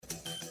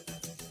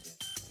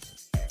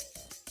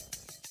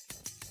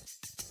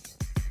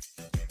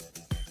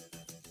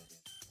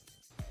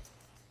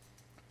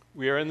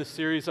We are in the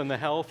series on the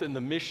health and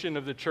the mission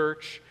of the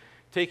church,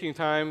 taking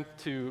time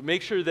to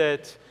make sure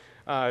that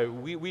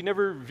we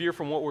never veer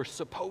from what we're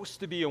supposed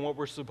to be and what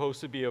we're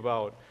supposed to be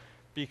about,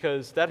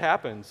 because that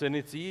happens, and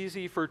it's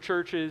easy for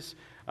churches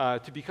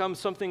to become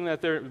something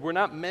that we're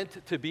not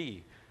meant to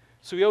be.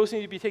 So we always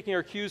need to be taking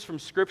our cues from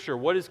Scripture.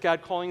 What is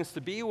God calling us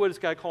to be? What is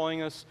God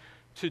calling us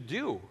to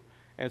do?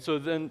 And so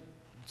then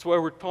that's why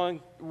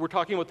we're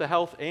talking about the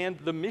health and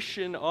the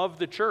mission of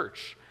the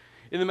church.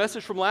 In the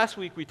message from last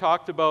week, we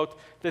talked about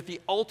that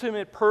the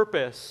ultimate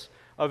purpose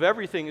of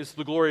everything is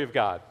the glory of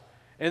God.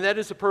 And that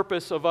is the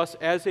purpose of us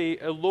as a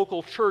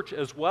local church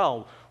as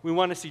well. We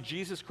want to see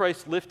Jesus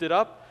Christ lifted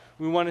up.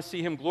 We want to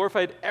see him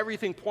glorified,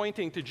 everything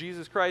pointing to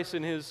Jesus Christ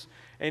and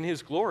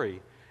his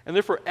glory. And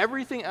therefore,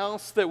 everything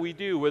else that we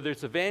do, whether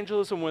it's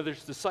evangelism, whether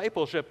it's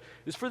discipleship,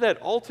 is for that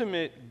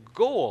ultimate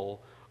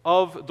goal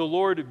of the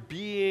Lord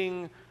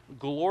being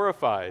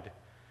glorified.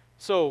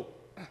 So,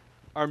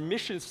 our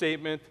mission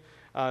statement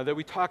that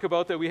we talk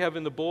about, that we have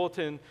in the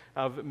bulletin,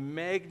 of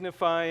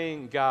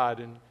magnifying God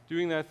and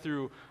doing that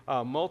through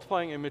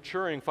multiplying and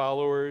maturing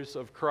followers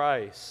of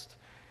Christ.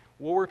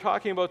 What we're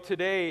talking about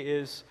today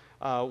is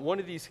one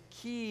of these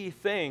key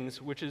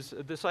things, which is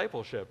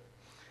discipleship.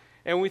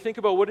 And when we think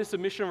about what is the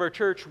mission of our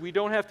church, we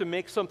don't have to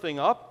make something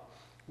up.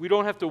 We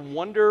don't have to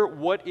wonder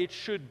what it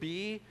should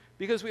be,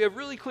 because we have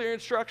really clear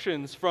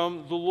instructions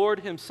from the Lord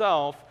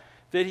himself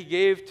that he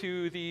gave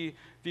to the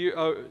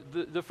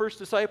first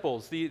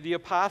disciples, the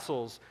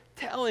apostles,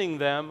 telling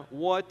them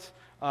what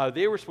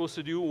they were supposed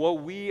to do,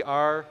 what we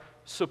are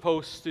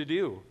supposed to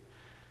do.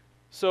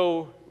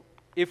 So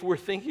if we're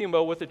thinking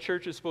about what the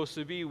church is supposed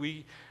to be,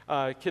 we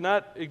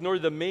cannot ignore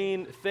the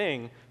main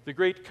thing, the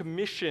Great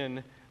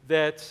Commission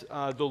that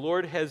the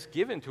Lord has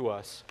given to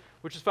us,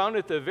 which is found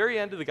at the very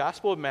end of the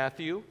Gospel of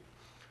Matthew,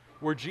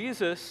 where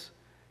Jesus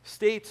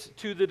states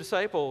to the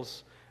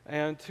disciples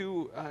and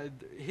to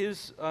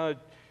his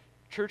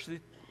church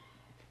that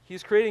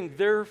he's creating,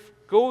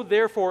 go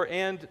therefore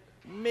and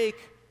make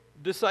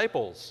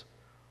disciples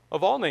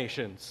of all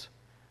nations,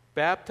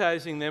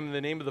 baptizing them in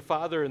the name of the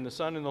Father and the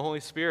Son and the Holy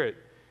Spirit,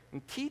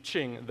 and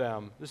teaching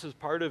them, this is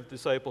part of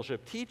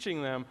discipleship,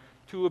 teaching them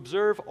to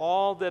observe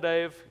all that I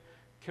have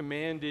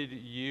commanded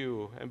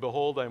you, and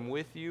behold, I'm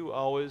with you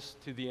always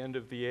to the end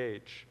of the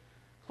age.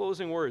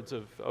 Closing words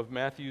of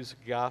Matthew's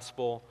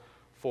gospel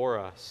for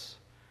us.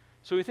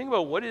 So we think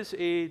about what is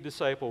a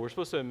disciple. We're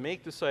supposed to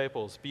make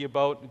disciples, be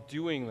about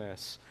doing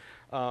this.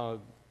 A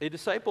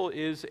disciple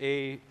is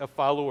a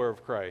follower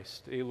of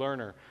Christ, a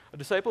learner. A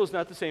disciple is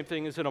not the same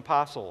thing as an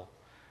apostle.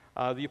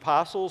 The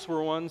apostles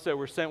were ones that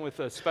were sent with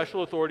a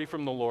special authority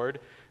from the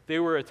Lord. They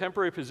were a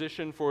temporary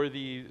position for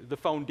the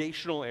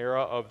foundational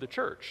era of the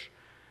church.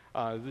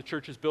 The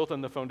church is built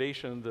on the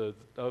foundation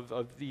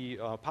of the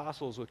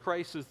apostles, with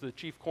Christ as the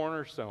chief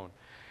cornerstone.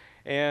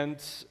 And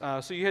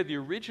so you had the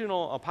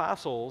original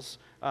apostles.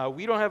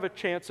 We don't have a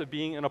chance of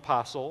being an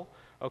apostle,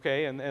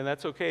 okay, and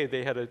that's okay.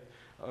 They had a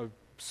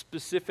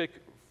specific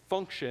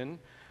function,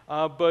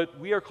 but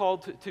we are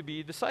called to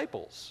be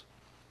disciples.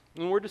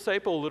 And the word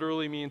disciple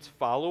literally means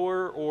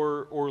follower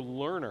or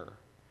learner,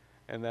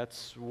 and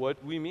that's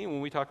what we mean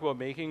when we talk about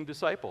making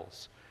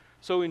disciples.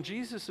 So in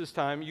Jesus'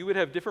 time, you would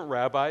have different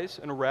rabbis,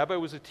 and a rabbi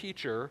was a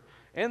teacher,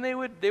 and they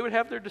would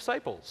have their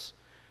disciples.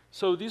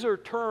 So these are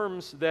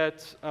terms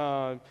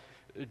that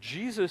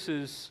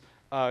Jesus'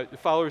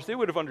 followers, they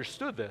would have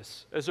understood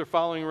this as they're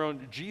following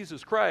around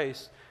Jesus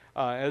Christ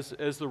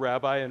as the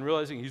rabbi, and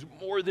realizing he's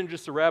more than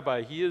just a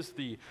rabbi. He is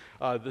the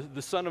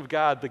Son of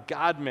God, the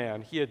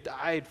God-man. He had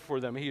died for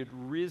them. He had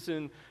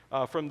risen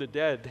from the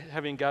dead,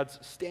 having God's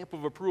stamp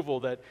of approval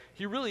that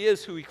he really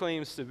is who he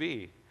claims to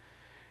be.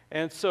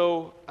 And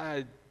so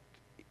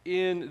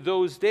in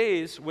those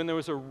days, when there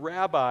was a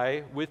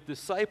rabbi with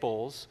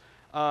disciples,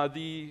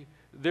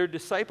 their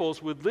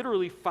disciples would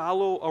literally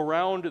follow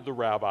around the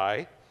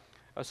rabbi,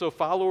 so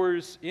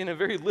followers in a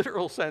very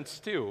literal sense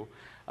too,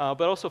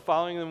 but also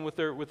following them with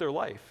their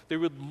life. They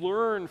would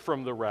learn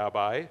from the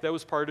rabbi. That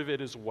was part of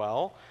it as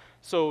well.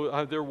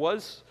 So there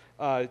was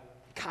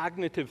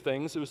cognitive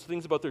things. There was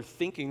things about their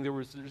thinking.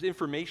 There's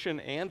information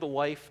and the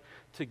life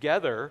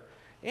together.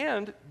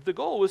 And the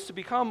goal was to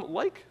become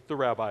like the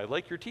rabbi,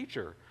 like your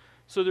teacher.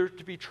 So they're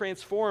to be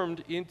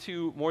transformed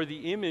into more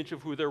the image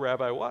of who their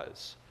rabbi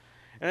was.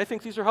 And I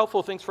think these are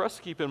helpful things for us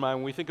to keep in mind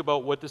when we think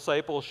about what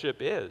discipleship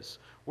is.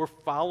 We're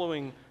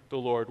following the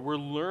Lord, we're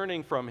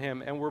learning from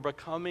him, and we're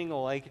becoming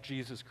like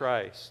Jesus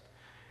Christ.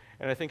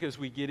 And I think as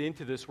we get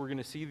into this, we're going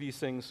to see these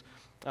things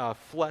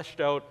fleshed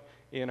out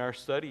in our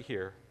study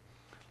here.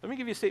 Let me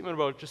give you a statement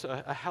about just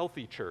a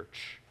healthy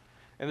church.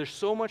 And there's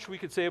so much we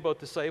could say about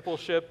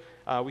discipleship.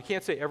 We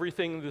can't say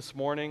everything this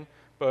morning,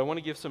 but I want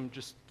to give some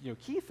just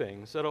key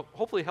things that'll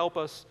hopefully help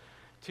us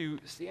to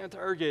stay on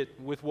target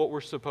with what we're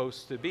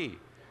supposed to be.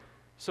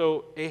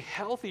 So a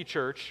healthy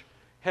church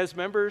has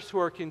members who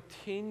are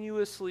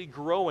continuously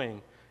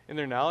growing in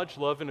their knowledge,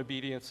 love, and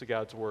obedience to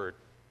God's word.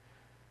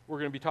 We're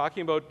going to be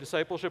talking about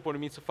discipleship, what it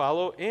means to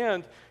follow,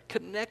 and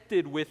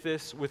connected with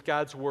this, with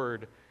God's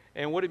word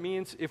and what it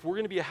means if we're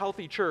going to be a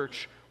healthy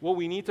church, what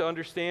we need to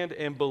understand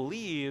and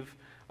believe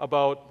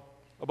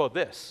about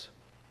this,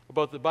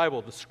 about the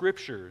Bible, the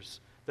scriptures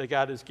that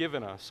God has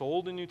given us,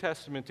 Old and New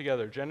Testament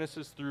together,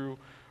 Genesis through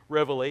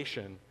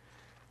Revelation,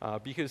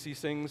 because these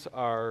things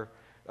are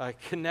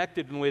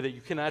connected in a way that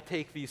you cannot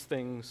take these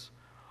things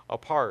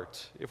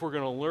apart. If we're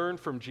going to learn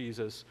from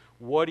Jesus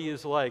what he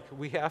is like,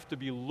 we have to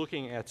be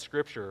looking at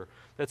Scripture.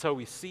 That's how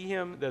we see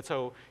him. That's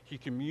how he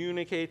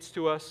communicates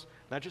to us,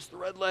 not just the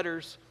red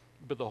letters,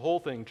 but the whole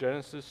thing,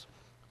 Genesis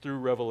through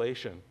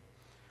Revelation.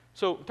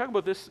 So talk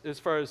about this as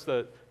far as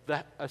a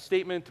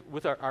statement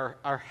with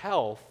our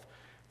health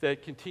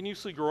that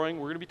continuously growing.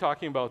 We're going to be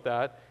talking about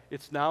that.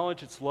 It's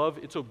knowledge, it's love,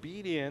 it's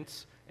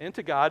obedience, and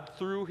to God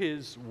through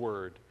his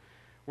word.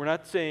 We're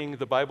not saying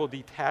the Bible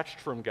detached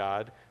from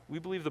God. We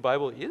believe the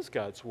Bible is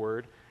God's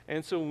word.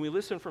 And so when we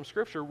listen from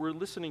Scripture, we're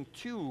listening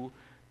to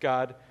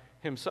God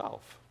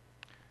himself.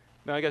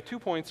 Now, I got 2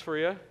 points for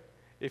you.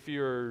 If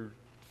you're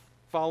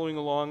following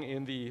along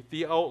in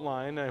the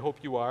outline, I hope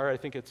you are. I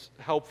think it's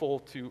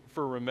helpful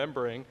for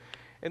remembering.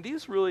 And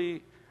these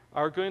really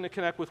are going to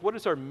connect with what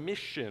is our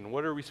mission?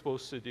 What are we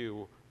supposed to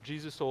do?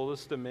 Jesus told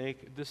us to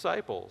make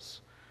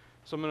disciples.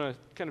 So I'm going to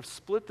kind of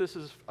split this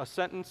as a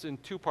sentence in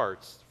 2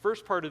 parts.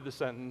 First part of the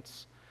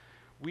sentence,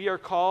 we are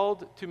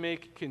called to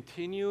make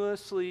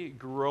continuously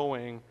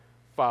growing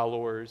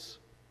followers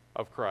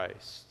of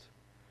Christ.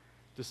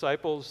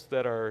 Disciples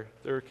that are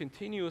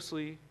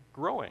continuously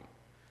growing.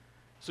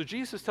 So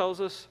Jesus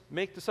tells us,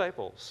 make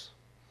disciples.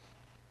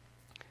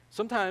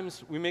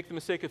 Sometimes we make the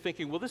mistake of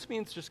thinking, well, this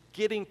means just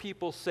getting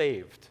people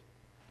saved.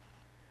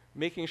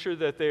 Making sure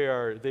that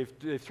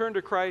they've turned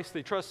to Christ,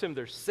 they trust him,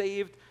 they're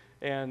saved,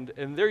 and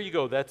there you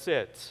go, that's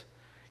it.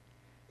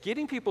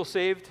 Getting people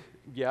saved,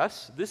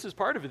 yes, this is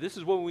part of it. This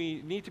is what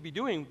we need to be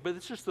doing, but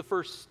it's just the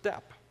first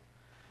step.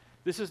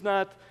 This is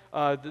not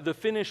the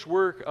finished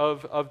work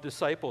of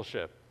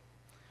discipleship.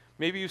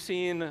 Maybe you've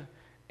seen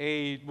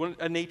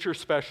a nature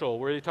special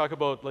where they talk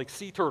about like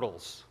sea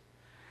turtles,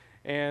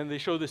 and they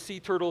show the sea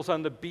turtles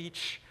on the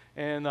beach,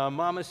 and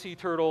mama sea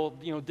turtle,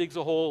 digs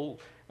a hole,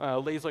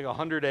 lays like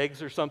 100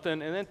 eggs or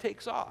something, and then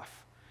takes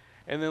off.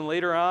 And then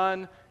later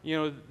on,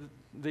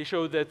 they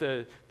show that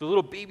the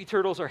little baby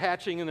turtles are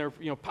hatching, and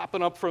they're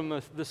popping up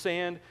from the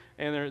sand,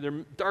 and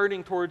they're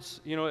darting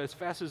towards as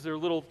fast as their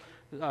little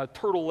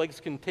turtle legs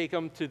can take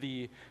them to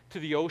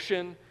the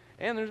ocean.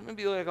 And there's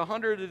maybe like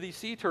 100 of these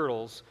sea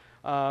turtles.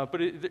 But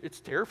it's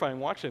terrifying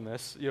watching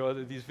this,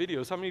 these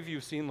videos. How many of you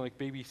have seen like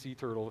baby sea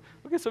turtle?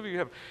 Look at some of you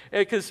have.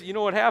 Because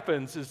what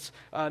happens is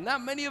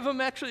not many of them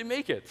actually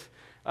make it.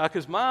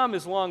 Because mom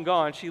is long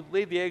gone. She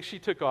laid the eggs, she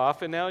took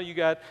off, and now you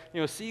got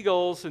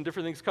seagulls and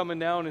different things coming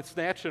down and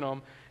snatching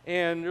them.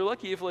 And you're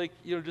lucky if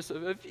just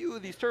a few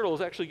of these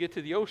turtles actually get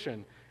to the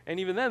ocean. And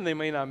even then, they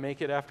may not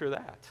make it after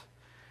that.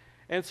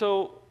 And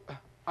so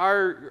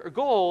our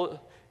goal,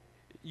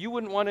 you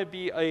wouldn't want to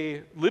be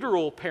a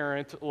literal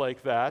parent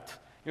like that.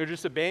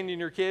 Just abandon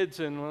your kids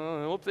and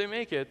hope they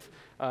make it.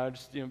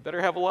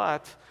 Better have a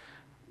lot.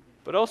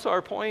 But also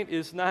our point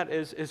is not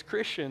as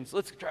Christians,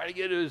 let's try to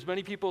get as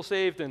many people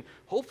saved, and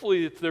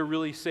hopefully they're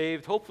really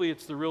saved. Hopefully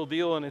it's the real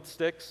deal and it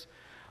sticks.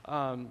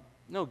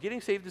 No,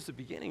 getting saved is the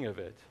beginning of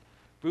it.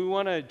 But we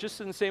want to,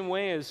 just in the same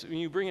way as when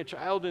you bring a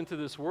child into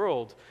this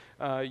world,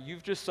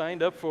 you've just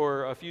signed up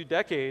for a few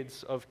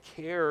decades of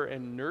care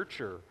and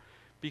nurture,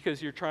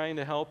 because you're trying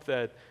to help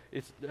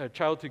it's a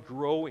child to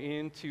grow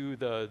into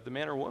the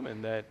man or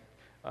woman that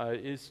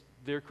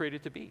they're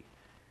created to be.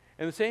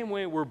 In the same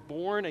way, we're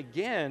born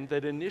again,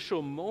 that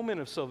initial moment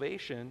of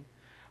salvation,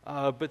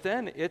 but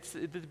then it's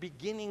the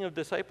beginning of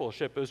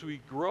discipleship as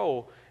we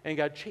grow, and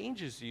God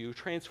changes you,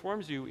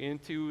 transforms you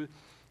into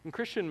a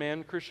Christian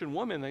man, Christian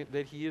woman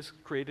that he has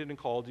created and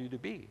called you to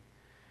be.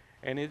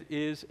 And it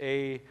is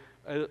a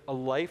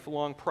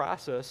lifelong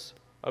process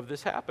of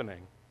this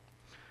happening.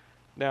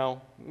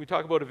 Now, we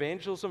talk about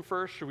evangelism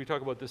first, or we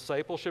talk about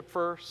discipleship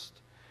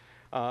first.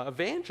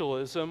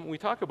 Evangelism, we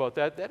talk about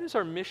that. That is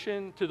our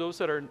mission to those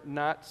that are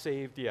not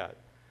saved yet.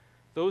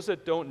 Those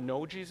that don't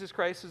know Jesus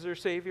Christ as their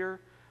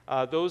Savior.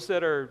 Those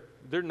that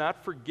they're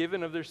not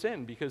forgiven of their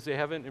sin because they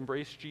haven't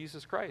embraced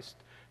Jesus Christ,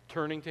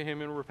 turning to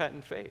him in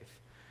repentant faith.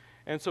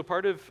 And so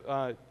part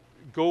of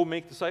Go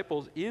Make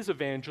Disciples is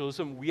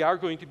evangelism. We are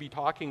going to be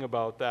talking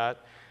about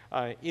that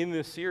in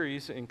this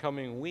series in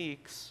coming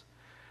weeks.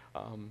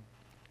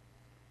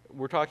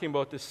 We're talking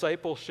about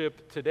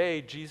discipleship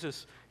today.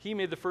 Jesus, he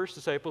made the first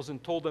disciples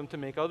and told them to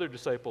make other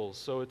disciples.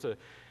 So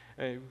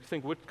I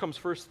think what comes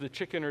first, the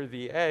chicken or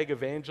the egg,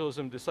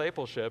 evangelism,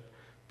 discipleship.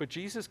 But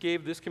Jesus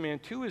gave this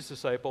command to his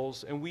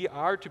disciples, and we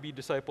are to be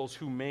disciples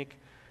who make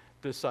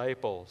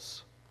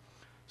disciples.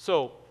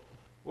 So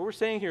what we're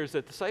saying here is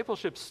that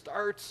discipleship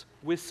starts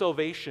with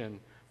salvation,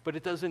 but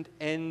it doesn't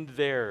end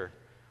there.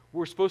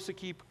 We're supposed to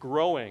keep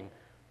growing.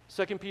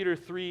 2 Peter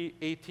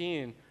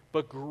 3:18,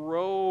 but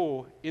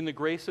grow in the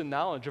grace and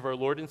knowledge of our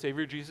Lord and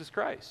Savior Jesus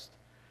Christ.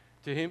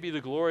 To him be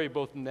the glory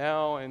both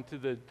now and to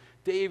the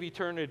day of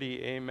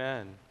eternity.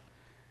 Amen.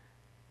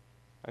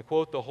 I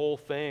quote the whole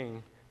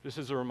thing just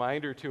as a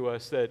reminder to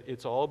us that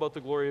it's all about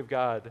the glory of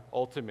God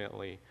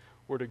ultimately.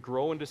 We're to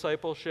grow in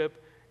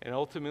discipleship, and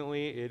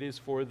ultimately it is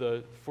for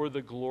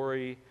the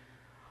glory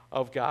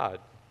of God.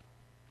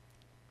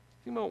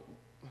 You know,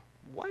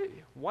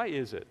 why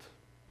is it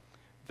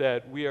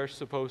that we are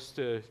supposed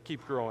to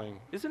keep growing?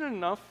 Isn't it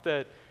enough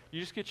that you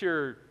just get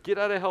your get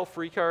out of hell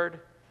free card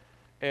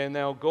and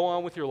now go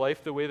on with your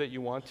life the way that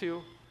you want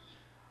to?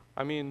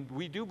 I mean,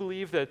 we do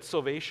believe that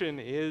salvation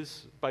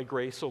is by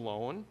grace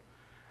alone,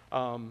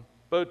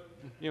 but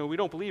we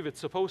don't believe it's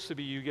supposed to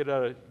be you get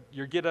out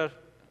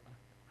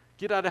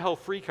of hell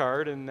free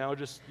card and now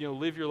just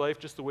live your life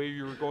just the way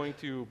you were going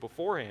to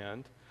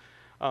beforehand.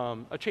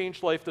 A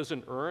changed life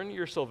doesn't earn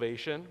your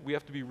salvation. We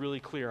have to be really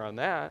clear on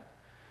that.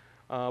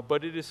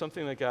 But it is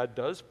something that God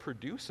does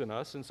produce in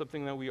us and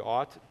something that we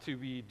ought to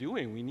be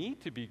doing. We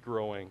need to be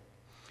growing.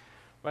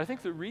 But I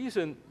think the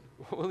reason,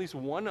 well, at least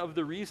one of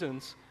the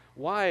reasons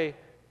why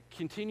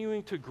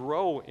continuing to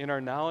grow in our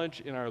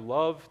knowledge, in our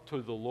love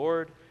to the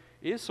Lord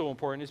is so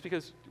important is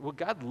because, well,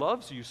 God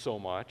loves you so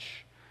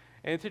much.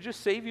 And to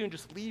just save you and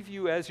just leave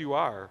you as you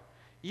are,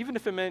 even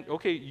if it meant,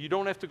 okay, you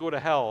don't have to go to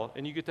hell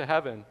and you get to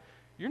heaven,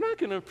 you're not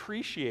going to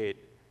appreciate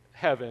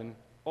heaven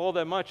all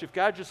that much if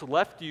God just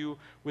left you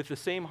with the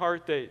same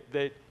heart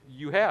that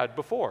you had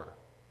before.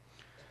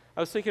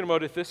 I was thinking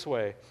about it this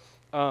way.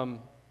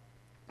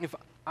 If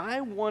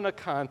I won a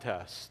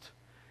contest,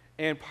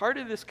 and part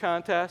of this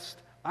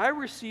contest, I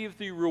received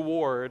the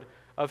reward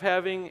of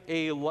having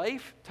a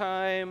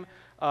lifetime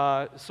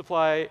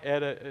supply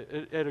at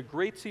a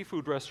great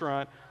seafood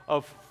restaurant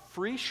of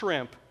free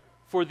shrimp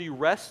for the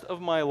rest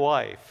of my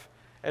life,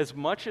 as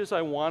much as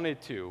I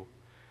wanted to,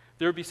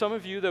 there would be some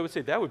of you that would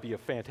say, that would be a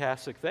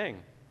fantastic thing.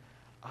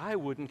 I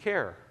wouldn't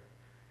care.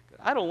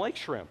 I don't like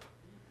shrimp.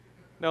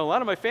 Now, a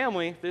lot of my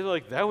family, they're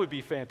like, that would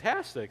be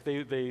fantastic.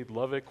 They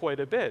love it quite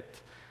a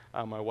bit.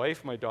 My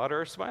wife, my daughter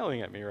are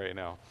smiling at me right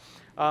now.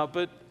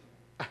 But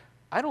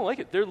I don't like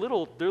it. They're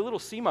little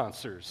sea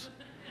monsters.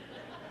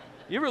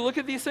 You ever look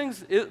at these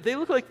things? They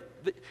look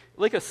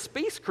like a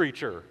space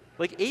creature,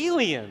 like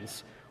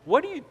aliens.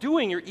 What are you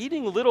doing? You're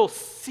eating little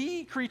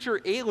sea creature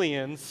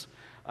aliens.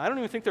 I don't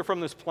even think they're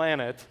from this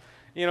planet,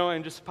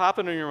 and just pop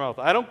it in your mouth.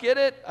 I don't get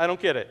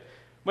it.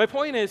 My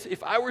point is,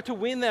 if I were to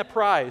win that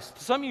prize,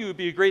 to some of you it would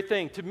be a great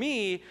thing. To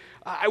me,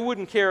 I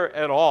wouldn't care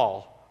at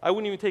all. I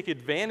wouldn't even take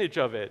advantage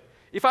of it.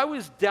 If I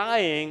was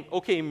dying,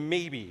 okay,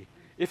 maybe.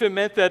 If it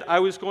meant that I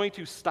was going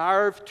to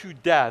starve to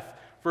death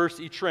versus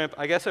eat shrimp,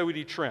 I guess I would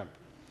eat shrimp.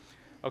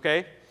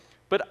 Okay?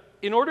 But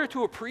in order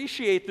to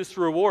appreciate this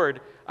reward,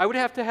 I would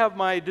have to have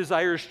my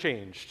desires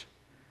changed.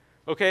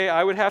 Okay?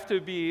 I would have to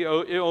be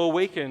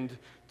awakened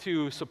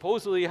to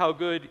supposedly how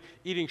good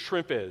eating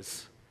shrimp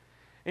is.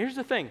 And here's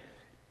the thing.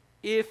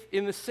 If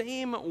in the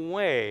same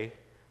way,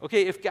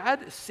 okay, if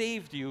God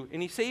saved you,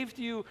 and he saved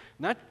you,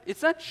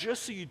 it's not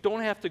just so you don't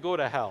have to go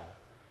to hell.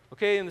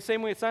 Okay, in the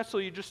same way, it's not so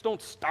you just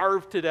don't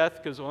starve to death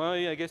because, well,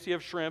 I guess you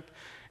have shrimp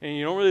and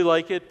you don't really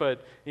like it,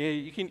 but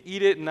you can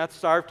eat it and not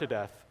starve to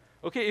death.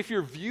 Okay, if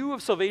your view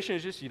of salvation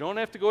is just you don't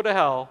have to go to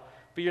hell,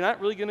 but you're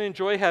not really going to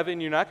enjoy heaven,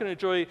 you're not going to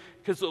enjoy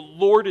because the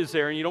Lord is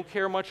there and you don't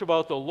care much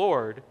about the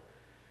Lord,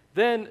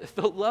 then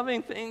the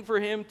loving thing for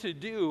him to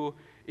do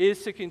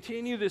is to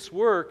continue this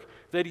work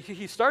that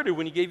he started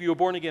when he gave you a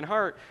born-again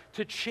heart,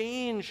 to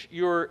change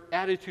your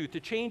attitude, to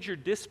change your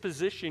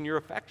disposition, your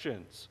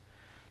affections.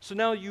 So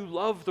now you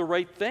love the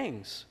right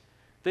things,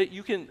 that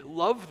you can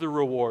love the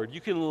reward. You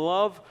can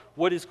love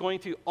what is going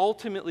to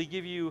ultimately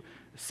give you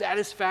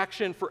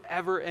satisfaction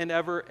forever and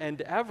ever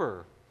and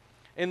ever.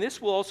 And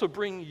this will also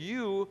bring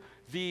you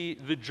the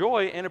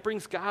joy, and it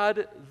brings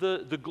God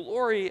the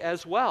glory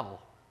as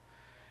well.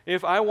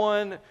 If I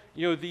won,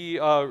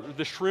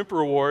 the shrimp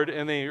reward,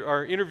 and they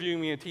are interviewing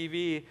me on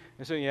TV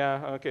and saying,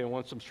 yeah, okay, I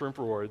want some shrimp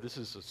reward. This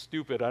is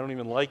stupid. I don't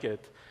even like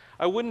it.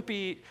 I wouldn't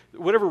be,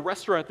 whatever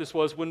restaurant this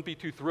was, wouldn't be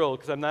too thrilled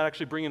because I'm not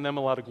actually bringing them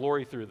a lot of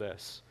glory through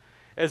this,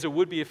 as it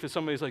would be if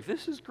somebody's like,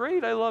 this is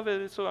great, I love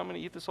it, so I'm going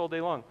to eat this all day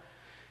long.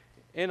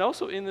 And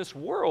also in this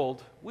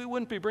world, we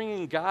wouldn't be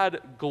bringing God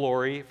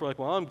glory for like,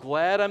 well, I'm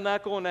glad I'm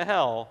not going to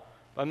hell.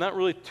 I'm not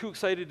really too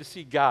excited to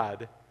see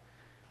God.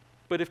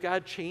 But if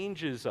God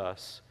changes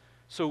us,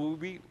 so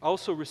we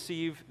also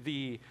receive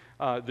the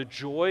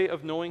joy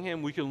of knowing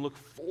him, we can look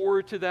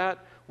forward to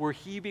that, where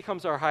he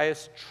becomes our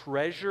highest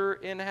treasure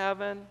in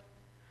heaven,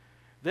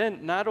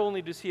 then not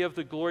only does he have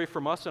the glory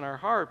from us in our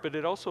heart, but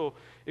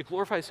it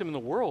glorifies him in the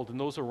world and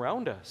those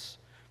around us.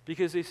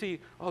 Because they see,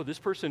 oh, this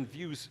person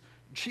views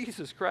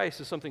Jesus Christ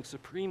as something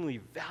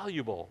supremely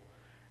valuable,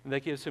 and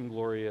that gives him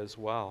glory as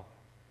well.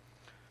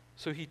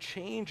 So he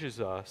changes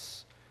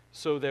us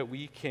so that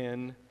we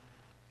can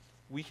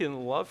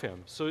love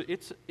him. So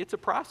it's a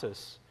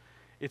process.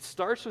 It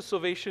starts with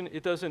salvation.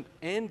 It doesn't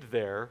end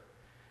there.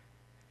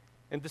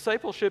 And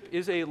discipleship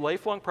is a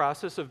lifelong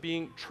process of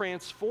being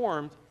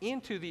transformed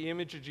into the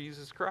image of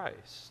Jesus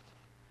Christ.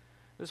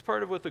 This is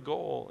part of what the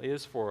goal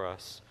is for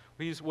us.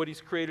 What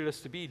he's created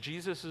us to be.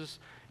 Jesus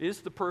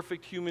is the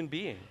perfect human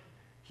being.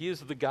 He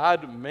is the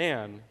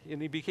God-man,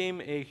 and he became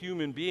a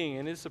human being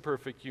and is the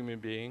perfect human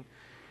being.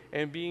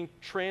 and being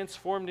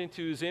transformed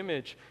into his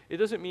image, it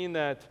doesn't mean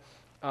that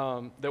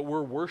that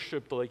we're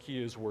worshiped like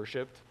he is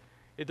worshiped.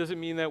 It doesn't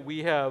mean that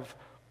we have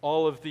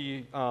all of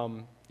the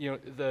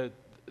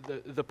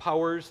the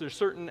powers. There's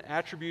certain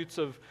attributes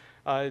of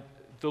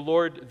the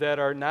Lord that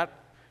are not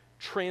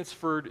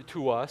transferred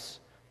to us,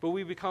 but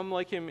we become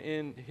like him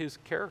in his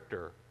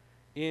character,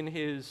 in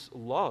his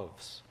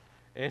loves.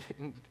 And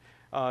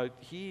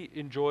he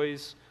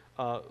enjoys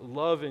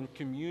love and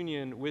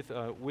communion with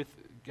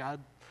God,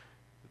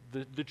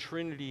 the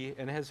Trinity,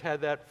 and has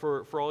had that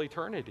for all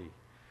eternity.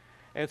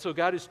 And so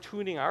God is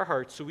tuning our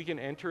hearts so we can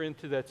enter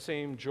into that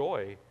same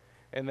joy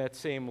and that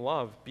same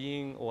love,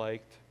 being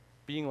like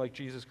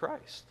Jesus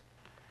Christ.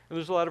 And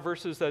there's a lot of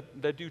verses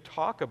that do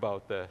talk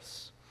about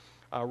this.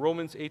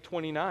 Romans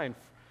 8:29,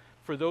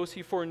 for those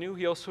he foreknew,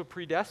 he also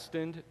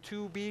predestined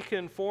to be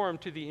conformed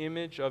to the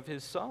image of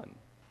his Son,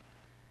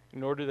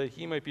 in order that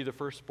he might be the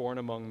firstborn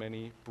among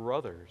many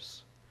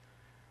brothers.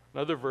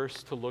 Another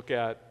verse to look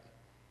at,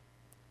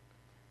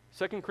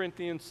 2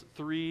 Corinthians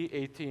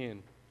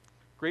 3:18.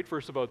 Great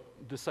verse about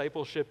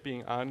discipleship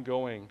being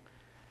ongoing.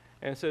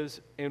 And it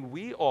says, and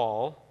we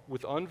all,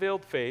 with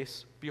unveiled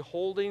face,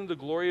 beholding the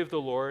glory of the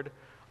Lord,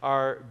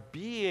 are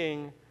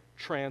being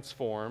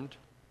transformed.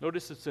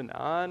 Notice it's an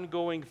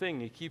ongoing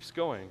thing. It keeps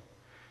going.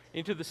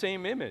 Into the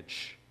same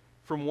image,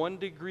 from one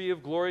degree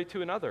of glory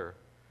to another.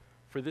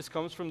 For this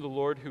comes from the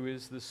Lord who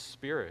is the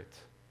Spirit.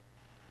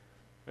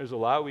 There's a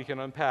lot we can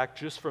unpack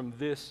just from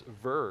this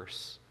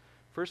verse.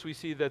 First, we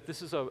see that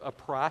this is a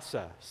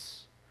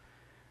process.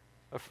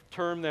 A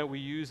term that we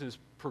use is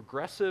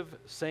progressive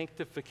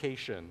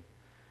sanctification,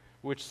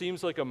 which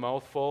seems like a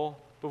mouthful,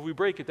 but if we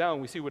break it down,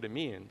 we see what it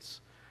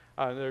means.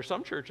 There are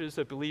some churches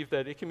that believe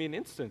that it can be an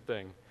instant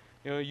thing.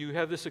 You know, you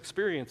have this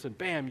experience and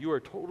bam, you are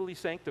totally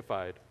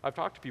sanctified. I've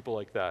talked to people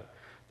like that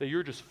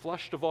you're just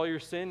flushed of all your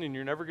sin and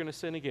you're never going to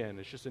sin again.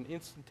 It's just an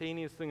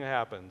instantaneous thing that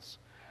happens.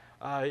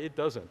 It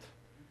doesn't.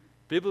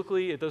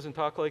 Biblically, it doesn't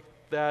talk like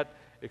that.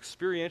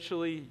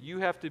 Experientially, you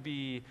have to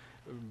be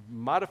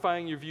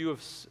modifying your view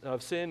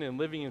of sin and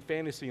living in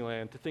fantasy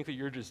land to think that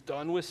you're just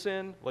done with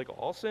sin, like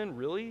all sin,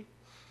 really?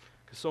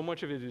 Because so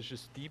much of it is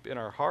just deep in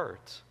our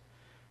heart.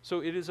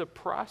 So it is a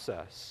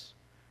process.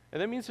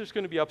 And that means there's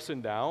going to be ups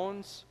and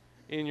downs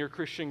in your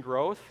Christian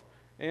growth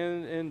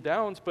and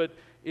downs, but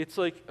it's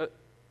like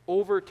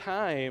over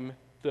time,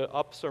 the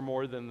ups are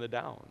more than the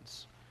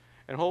downs.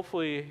 And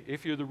hopefully,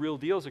 if you're the real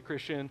deal as a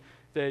Christian,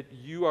 that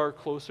you are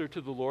closer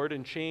to the Lord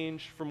and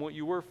changed from what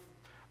you were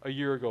a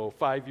year ago,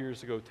 5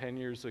 years ago, 10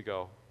 years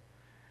ago.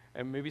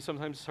 And maybe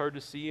sometimes it's hard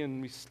to see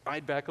and we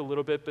slide back a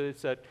little bit, but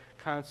it's that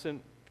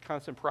constant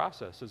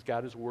process as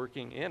God is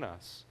working in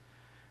us.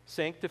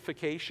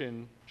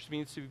 Sanctification just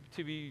means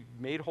to be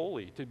made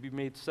holy, to be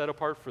made set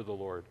apart for the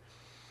Lord.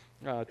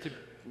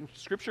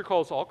 Scripture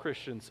calls all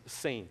Christians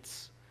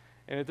saints.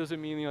 And it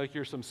doesn't mean like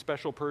you're some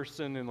special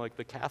person in like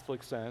the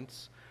Catholic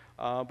sense,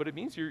 but it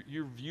means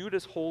you're viewed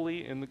as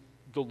holy in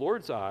the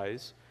Lord's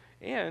eyes,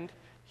 and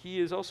he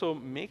is also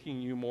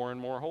making you more and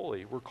more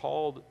holy. We're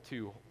called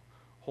to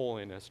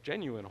holiness,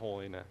 genuine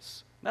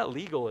holiness, not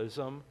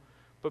legalism,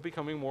 but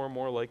becoming more and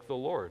more like the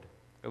Lord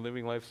and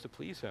living lives to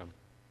please him.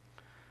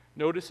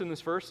 Notice in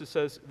this verse it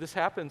says, this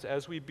happens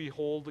as we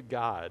behold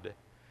God.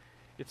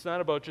 It's not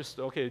about just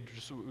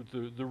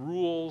the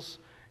rules,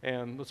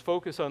 and let's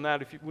focus on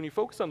that. When you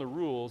focus on the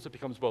rules, it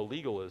becomes about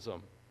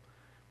legalism.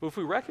 But if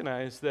we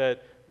recognize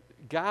that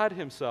God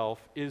himself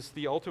is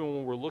the ultimate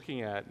one we're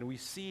looking at, and we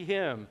see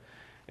him,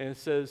 and it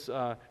says,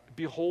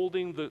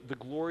 beholding the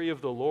glory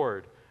of the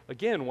Lord.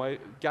 Again, why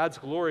God's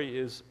glory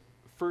is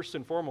first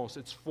and foremost.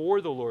 It's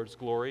for the Lord's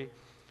glory,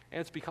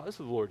 and it's because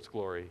of the Lord's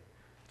glory.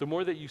 The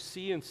more that you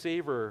see and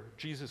savor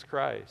Jesus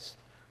Christ,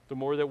 the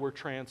more that we're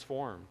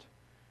transformed.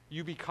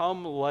 You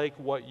become like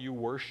what you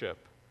worship.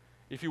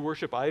 If you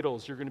worship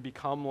idols, you're going to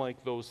become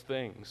like those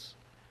things.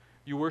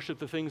 You worship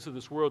the things of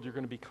this world, you're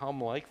going to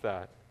become like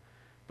that.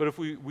 But if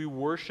we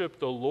worship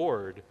the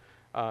Lord,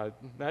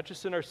 not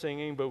just in our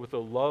singing, but with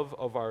the love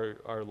of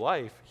our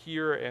life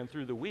here and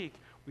through the week,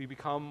 we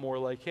become more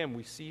like him.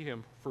 We see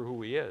him for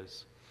who he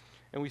is.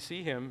 And we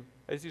see him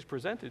as he's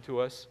presented to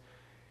us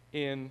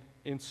in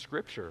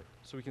Scripture,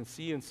 so we can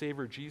see and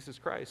savor Jesus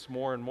Christ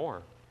more and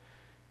more.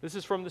 This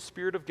is from the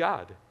Spirit of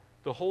God.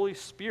 The Holy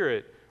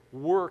Spirit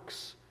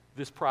works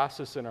this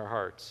process in our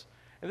hearts.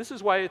 And this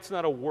is why it's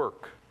not a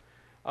work.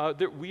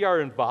 That we are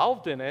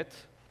involved in it.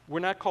 We're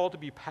not called to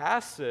be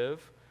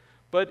passive,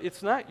 but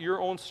it's not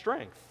your own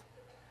strength.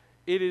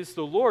 It is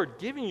the Lord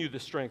giving you the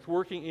strength,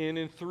 working in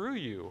and through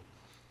you.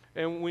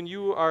 And when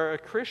you are a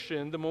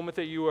Christian, the moment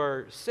that you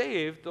are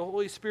saved, the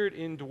Holy Spirit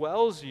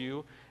indwells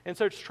you and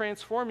starts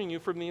transforming you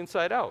from the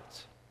inside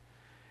out.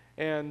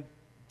 And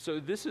so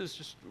this is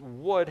just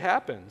what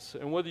happens.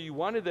 And whether you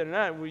wanted that or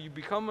not, when you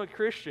become a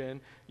Christian,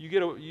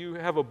 you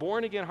have a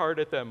born-again heart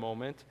at that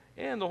moment,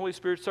 and the Holy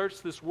Spirit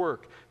starts this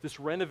work, this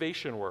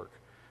renovation work.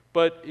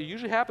 But it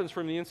usually happens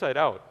from the inside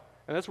out,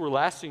 and that's where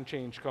lasting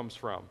change comes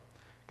from.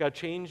 God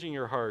changing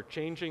your heart,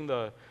 changing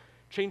the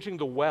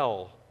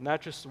well,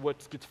 not just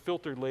what gets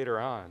filtered later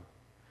on.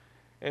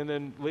 And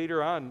then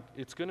later on,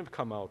 it's going to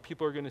come out.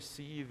 People are going to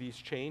see these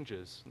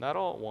changes, not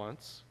all at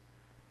once,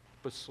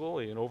 but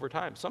slowly and over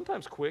time.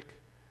 Sometimes quick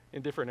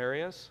in different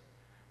areas,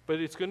 but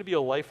it's going to be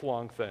a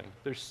lifelong thing.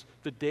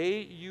 The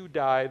day you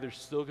die, there's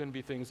still going to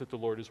be things that the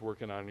Lord is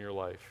working on in your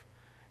life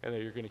and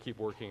that you're going to keep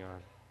working on.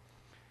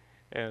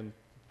 And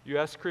you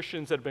ask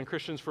Christians that have been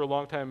Christians for a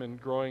long time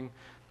and growing,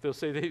 they'll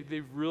say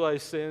they've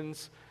realized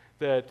sins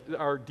that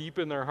are deep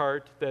in their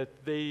heart that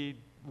they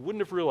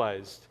wouldn't have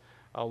realized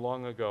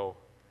long ago.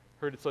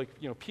 Heard it's like,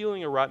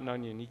 peeling a rotten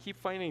onion. You keep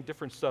finding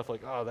different stuff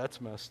like, oh,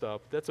 that's messed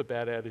up. That's a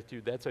bad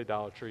attitude. That's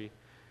idolatry.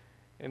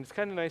 And it's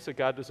kind of nice that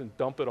God doesn't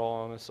dump it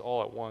all on us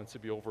all at once.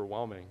 It'd be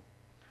overwhelming.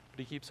 But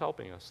he keeps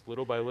helping us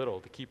little by little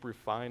to keep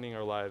refining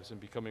our lives and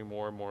becoming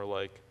more and more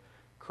like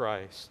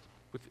Christ.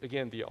 With,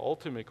 again, the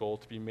ultimate goal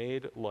to be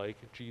made like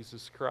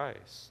Jesus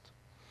Christ.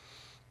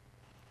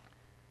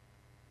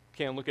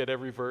 Can't look at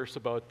every verse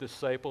about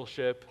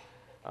discipleship,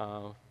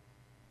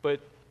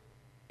 but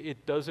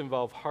it does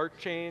involve heart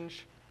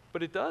change,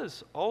 but it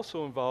does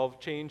also involve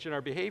change in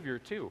our behavior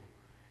too.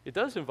 It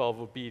does involve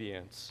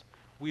obedience.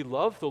 We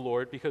love the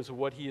Lord because of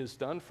what he has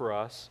done for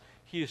us.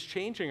 He is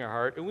changing our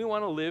heart, and we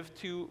want to live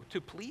to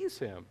please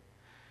him.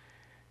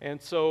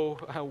 And so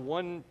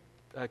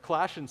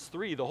Colossians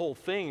 3, the whole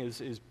thing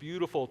is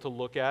beautiful to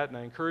look at, and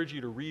I encourage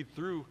you to read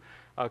through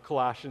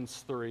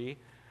Colossians 3.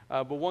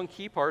 But one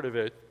key part of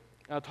it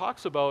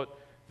talks about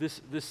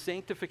this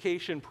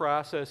sanctification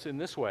process in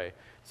this way. It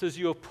says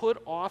you have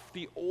put off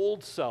the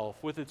old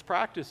self with its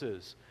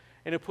practices,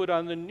 and have put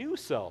on the new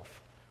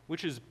self,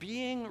 which is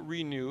being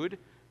renewed.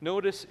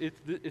 Notice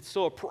it's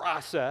still a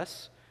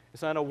process.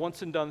 It's not a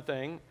once and done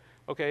thing.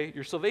 Okay,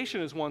 your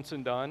salvation is once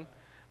and done,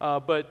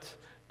 but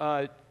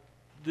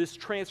this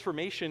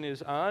transformation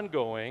is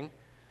ongoing,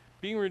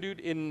 being renewed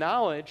in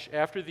knowledge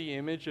after the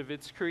image of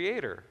its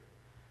creator.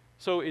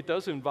 So it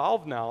does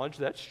involve knowledge,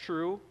 that's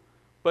true,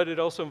 but it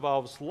also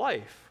involves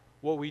life,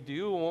 what we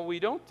do and what we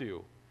don't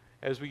do,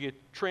 as we get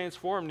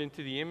transformed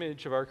into the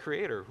image of our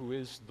creator, who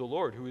is the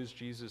Lord, who is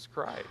Jesus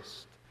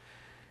Christ.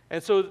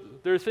 And so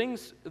there are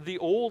things, the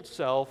old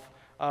self,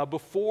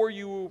 before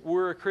you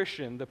were a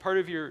Christian, the part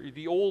of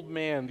the old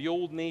man, the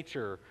old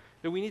nature,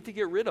 that we need to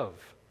get rid of.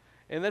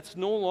 And that's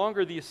no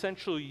longer the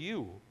essential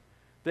you.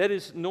 That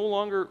is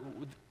not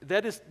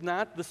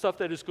the stuff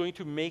that is going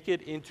to make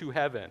it into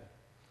heaven.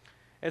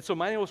 And so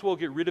might as well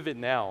get rid of it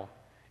now.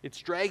 It's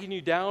dragging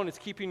you down, it's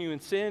keeping you in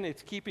sin,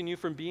 it's keeping you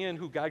from being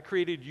who God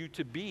created you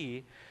to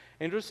be.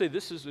 And just say,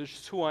 this is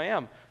just who I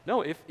am.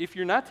 No, if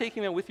you're not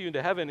taking that with you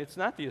into heaven, it's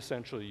not the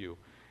essential you.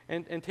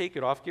 And take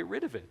it off, get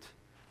rid of it.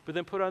 But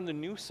then put on the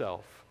new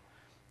self.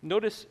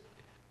 Notice,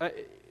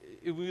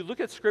 if we look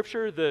at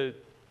Scripture, the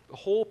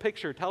whole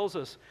picture tells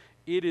us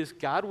it is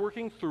God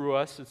working through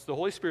us. It's the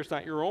Holy Spirit, it's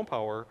not your own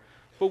power.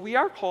 But we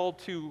are called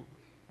to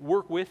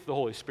work with the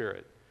Holy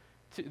Spirit.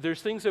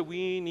 There's things that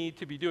we need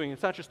to be doing.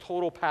 It's not just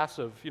total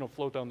passive,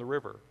 float down the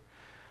river.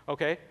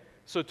 Okay?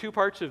 So two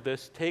parts of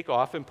this, take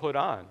off and put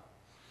on.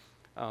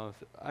 I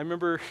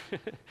remember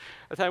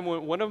a time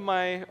when one of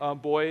my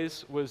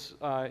boys was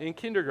in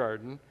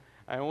kindergarten.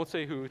 I won't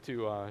say who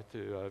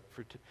to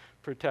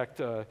protect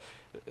the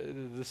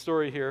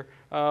story here,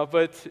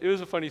 but it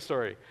was a funny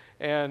story.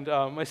 And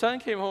my son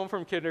came home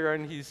from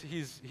kindergarten.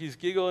 He's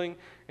giggling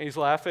and he's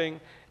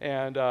laughing,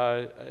 and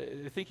I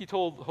think he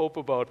told Hope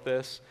about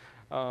this.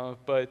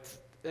 But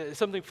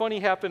something funny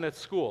happened at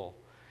school,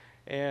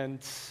 and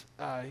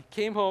he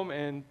came home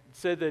and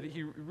said that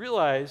he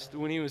realized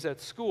when he was at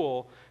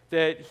school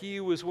that he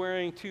was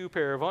wearing 2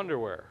 pairs of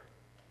underwear.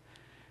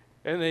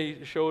 And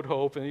they showed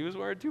Hope, and he was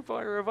wearing 2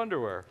 pairs of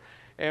underwear.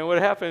 And what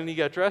happened, he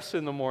got dressed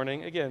in the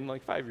morning, again,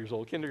 like 5 years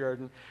old,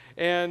 kindergarten,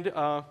 and,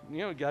 got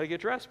to get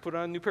dressed, put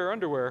on a new pair of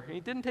underwear. And he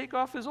didn't take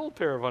off his old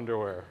pair of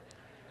underwear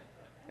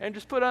and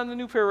just put on the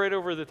new pair right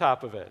over the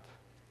top of it.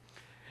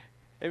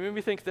 It made me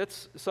think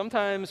that's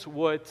sometimes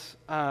what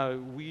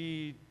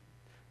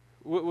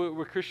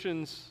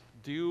Christians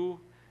do,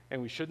 and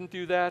we shouldn't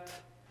do that.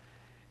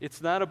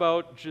 It's not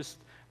about just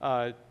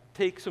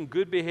take some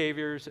good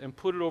behaviors and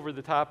put it over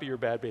the top of your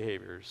bad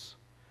behaviors.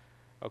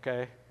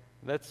 Okay?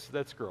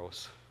 That's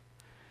gross.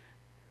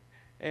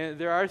 And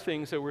there are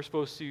things that we're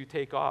supposed to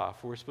take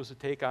off. We're supposed to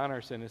take on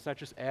our sin. It's not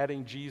just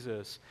adding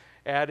Jesus,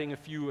 adding a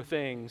few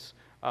things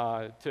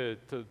to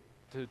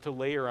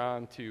layer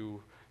on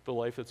to the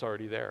life that's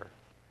already there.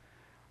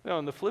 Now,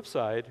 on the flip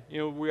side,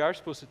 we are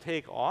supposed to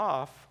take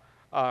off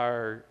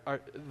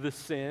the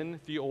sin,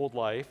 the old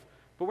life,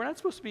 but we're not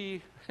supposed to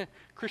be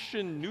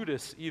Christian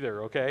nudists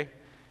either, okay?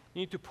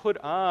 You need to put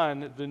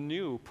on the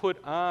new,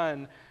 put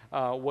on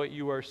what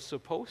you are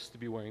supposed to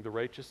be wearing, the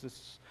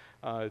righteousness,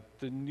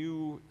 the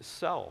new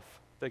self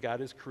that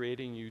God is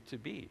creating you to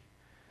be.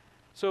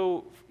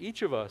 So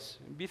each of us,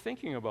 be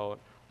thinking about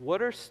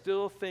what are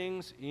still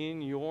things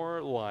in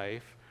your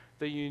life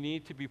that you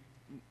need to be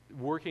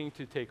working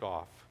to take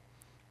off.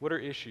 What are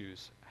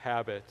issues,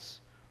 habits,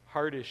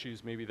 heart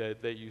issues maybe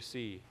that you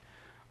see?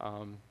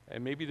 And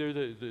maybe they're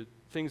the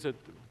things that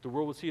the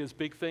world would see as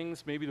big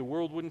things. Maybe the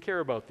world wouldn't care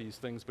about these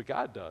things, but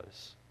God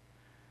does.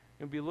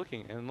 and be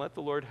looking, and let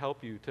the Lord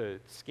help you to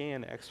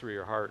scan, x-ray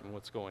your heart and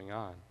what's going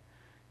on.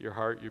 Your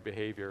heart, your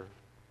behavior.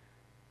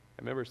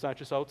 Remember, it's not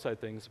just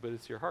outside things, but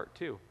it's your heart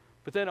too.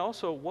 But then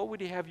also, what would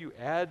he have you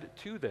add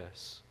to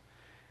this?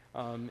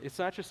 It's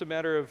not just a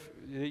matter of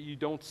that you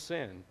don't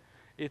sin.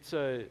 It's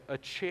a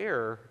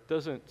chair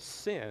doesn't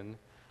sin,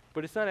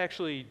 but it's not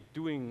actually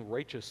doing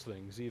righteous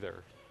things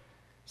either.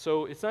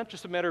 So it's not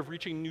just a matter of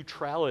reaching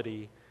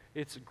neutrality.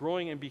 It's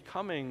growing and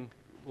becoming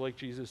like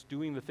Jesus,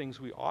 doing the things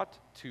we ought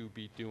to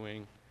be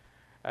doing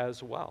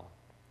as well.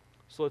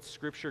 So let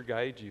Scripture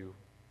guide you.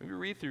 Maybe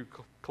read through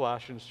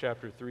Colossians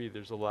chapter 3.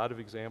 There's a lot of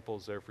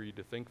examples there for you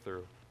to think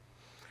through.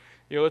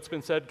 You know, it's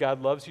been said,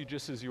 God loves you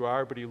just as you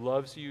are, but he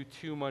loves you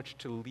too much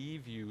to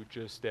leave you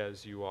just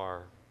as you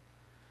are.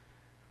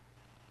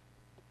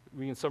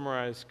 We can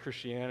summarize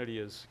Christianity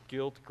as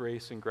guilt,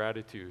 grace, and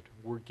gratitude.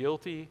 We're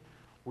guilty.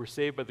 We're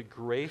saved by the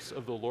grace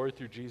of the Lord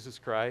through Jesus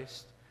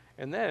Christ.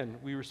 And then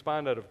we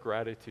respond out of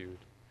gratitude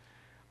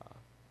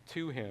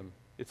to him.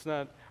 It's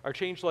not, our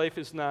changed life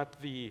is not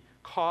the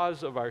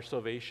cause of our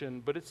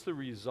salvation, but it's the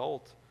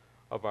result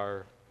of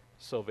our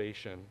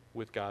salvation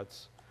with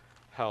God's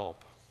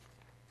help.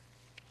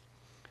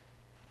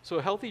 So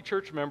a healthy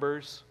church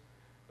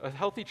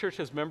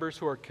has members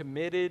who are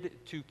committed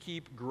to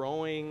keep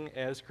growing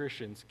as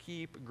Christians,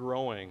 keep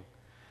growing.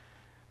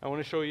 I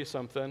want to show you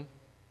something,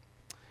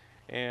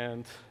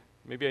 and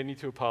maybe I need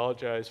to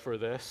apologize for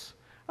this.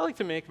 I like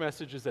to make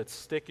messages that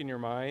stick in your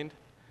mind,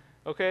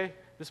 okay?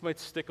 This might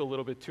stick a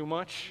little bit too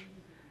much.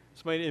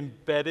 This might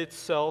embed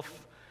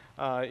itself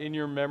in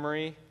your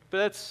memory,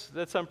 but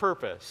that's on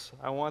purpose.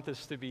 I want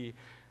this to be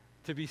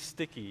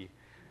sticky.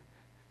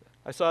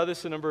 I saw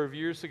this a number of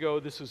years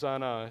ago. This was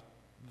on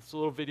this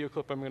little video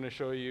clip I'm going to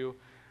show you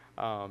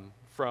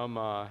from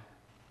a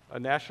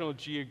National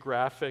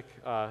Geographic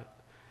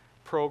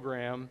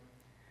program.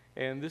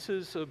 And this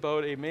is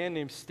about a man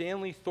named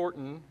Stanley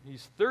Thornton.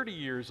 He's 30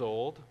 years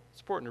old.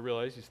 It's important to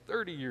realize he's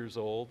 30 years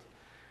old.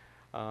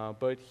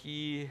 But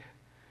he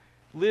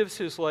lives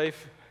his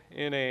life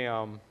in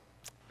a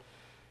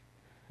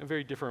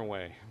very different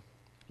way.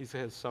 He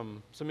has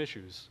some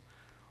issues.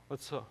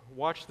 Let's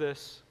watch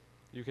this.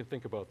 You can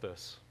think about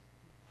this.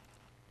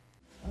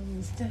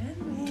 Oh,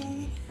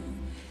 Stanley.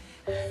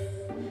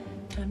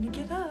 Time to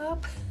get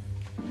up.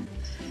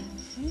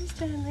 Hey,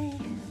 Stanley.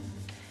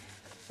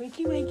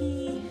 Wakey,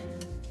 wakey.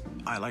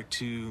 I like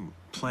to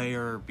play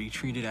or be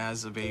treated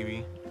as a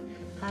baby.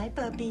 Hi,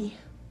 puppy.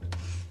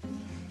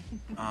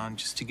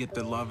 Just to get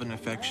the love and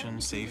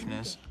affection,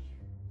 safeness.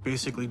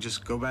 Basically,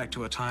 just go back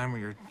to a time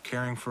where you're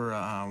caring for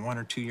a 1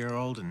 or 2 year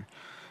old, and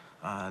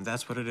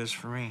that's what it is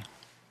for me.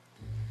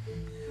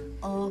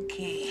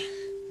 Okay.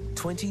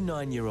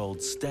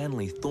 29-year-old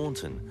Stanley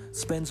Thornton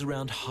spends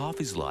around half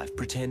his life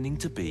pretending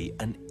to be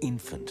an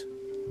infant.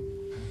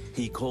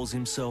 He calls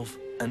himself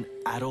an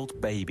adult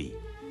baby.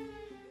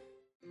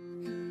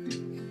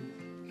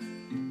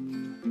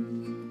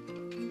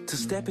 To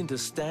step into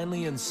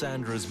Stanley and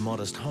Sandra's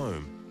modest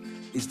home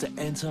is to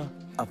enter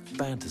a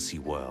fantasy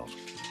world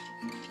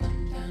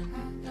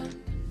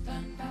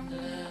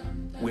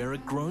where a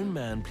grown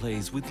man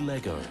plays with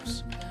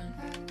Legos,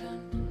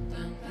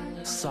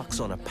 sucks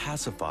on a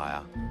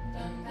pacifier,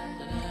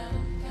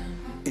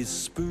 is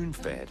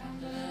spoon-fed,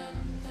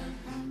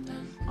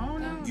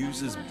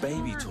 uses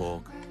baby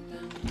talk,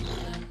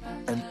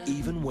 and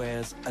even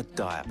wears a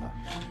diaper.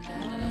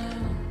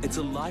 It's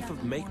a life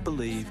of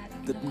make-believe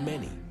that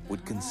many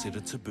would consider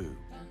taboo.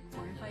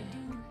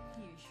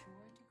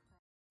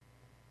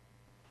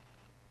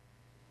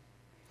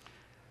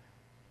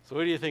 So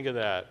what do you think of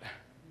that?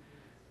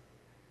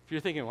 If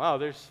you're thinking, wow,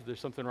 there's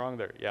something wrong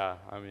there. Yeah,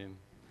 I mean,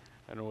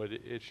 I don't know what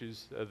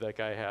issues that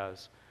guy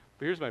has.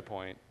 But here's my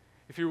point.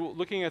 If you're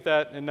looking at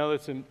that and now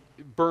that's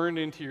burned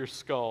into your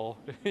skull,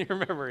 your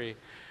memory,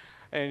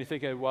 and you're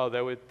thinking, wow,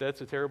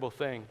 that's a terrible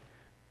thing.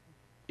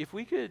 If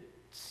we could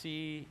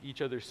see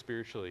each other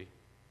spiritually,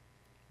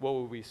 what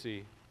would we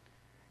see?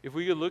 If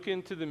we could look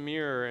into the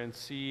mirror and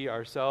see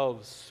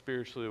ourselves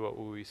spiritually, what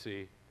would we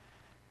see?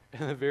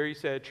 And the very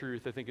sad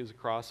truth, I think, is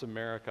across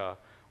America,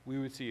 we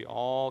would see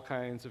all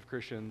kinds of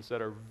Christians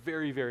that are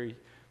very, very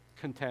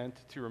content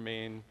to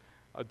remain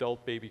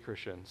adult baby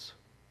Christians.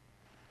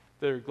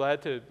 They're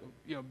glad to,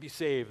 be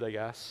saved, I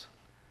guess.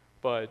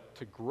 But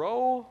to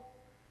grow,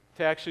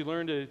 to actually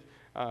learn to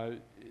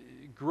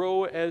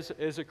grow as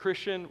a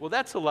Christian, well,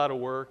 that's a lot of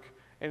work,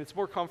 and it's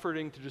more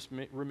comforting to just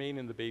remain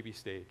in the baby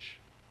stage.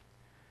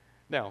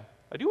 Now,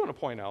 I do want to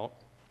point out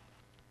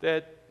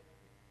that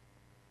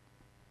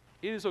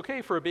it is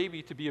okay for a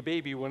baby to be a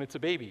baby when it's a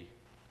baby.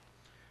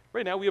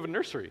 Right now, we have a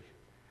nursery,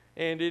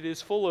 and it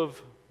is full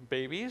of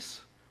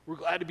babies. We're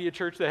glad to be a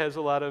church that has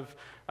a lot of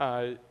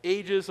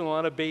ages and a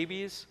lot of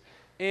babies,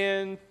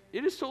 and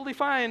it is totally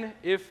fine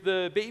if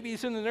the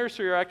babies in the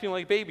nursery are acting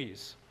like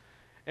babies,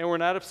 and we're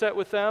not upset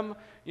with them,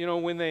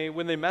 when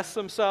they mess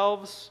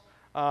themselves,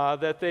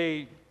 that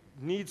they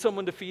need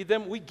someone to feed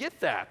them. We get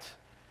that.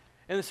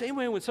 And the same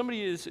way when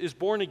somebody is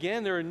born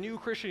again, they're a new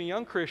Christian, a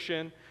young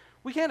Christian,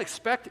 we can't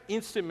expect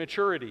instant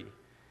maturity.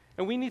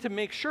 And we need to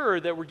make sure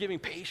that we're giving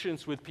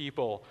patience with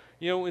people.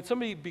 When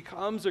somebody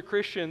becomes a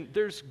Christian,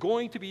 there's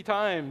going to be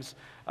times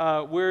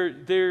where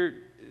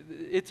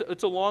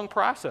it's a long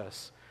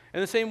process. In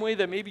the same way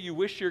that maybe you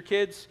wish your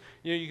kids,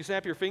 you can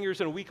snap your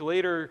fingers and a week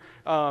later,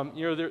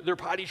 they're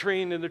potty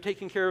trained and they're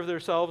taking care of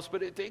themselves,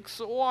 but it takes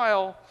a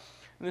while.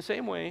 In the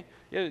same way,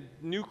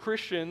 new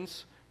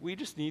Christians, we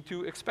just need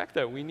to expect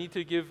that. We need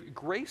to give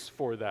grace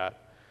for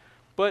that.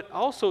 But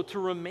also to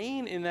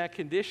remain in that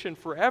condition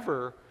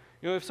forever.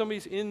 If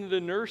somebody's in the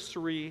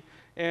nursery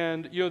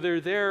and they're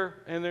there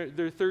and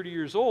they're 30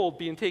 years old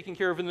being taken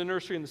care of in the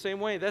nursery in the same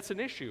way, that's an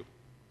issue.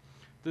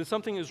 Then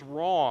something is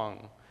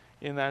wrong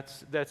in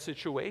that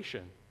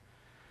situation.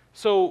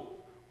 So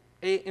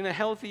in a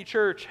healthy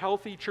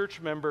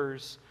church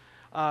members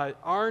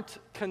aren't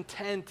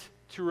content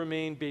to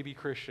remain baby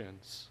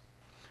Christians.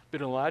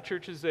 But in a lot of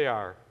churches they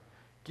are.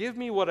 Give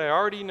me what I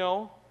already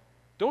know.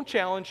 Don't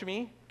challenge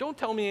me. Don't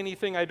tell me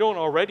anything I don't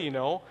already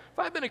know. If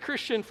I've been a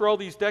Christian for all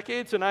these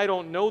decades and I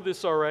don't know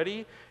this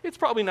already, it's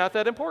probably not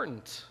that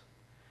important.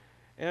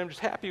 And I'm just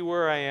happy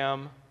where I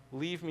am.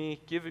 Leave me,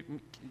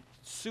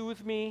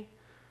 soothe me.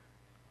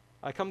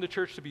 I come to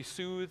church to be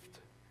soothed,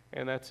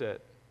 and that's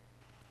it.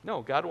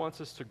 No, God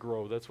wants us to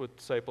grow. That's what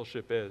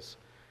discipleship is.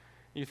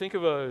 You think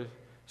of a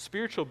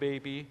spiritual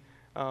baby,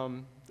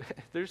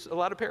 there's a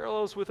lot of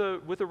parallels with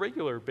a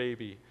regular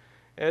baby.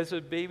 As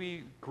a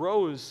baby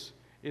grows,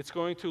 it's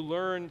going to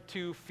learn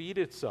to feed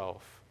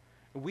itself.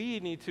 We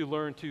need to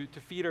learn to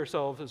feed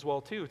ourselves as well,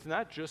 too, to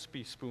not just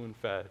be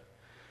spoon-fed.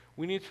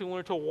 We need to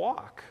learn to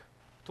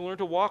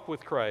walk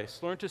with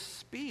Christ, learn to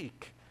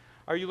speak.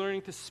 Are you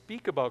learning to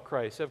speak about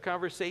Christ, have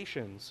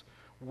conversations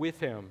with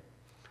him?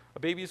 A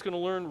baby is going to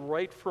learn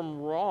right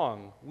from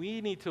wrong. We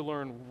need to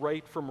learn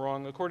right from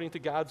wrong according to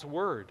God's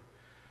word.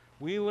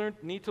 We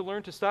need to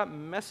learn to stop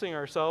messing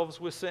ourselves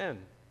with sin.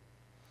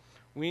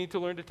 We need to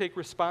learn to take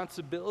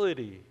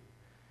responsibility.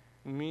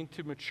 We need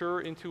to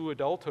mature into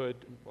adulthood.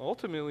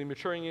 Ultimately,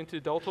 maturing into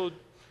adulthood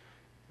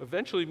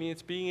eventually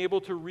means being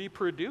able to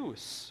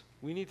reproduce.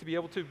 We need to be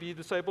able to be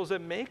disciples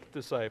that make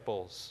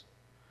disciples.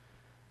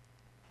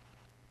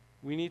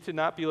 We need to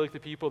not be like the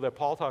people that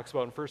Paul talks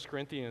about in 1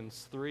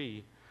 Corinthians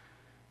 3.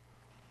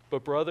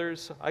 But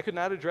brothers, I could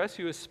not address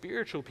you as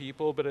spiritual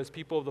people, but as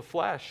people of the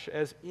flesh,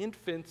 as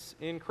infants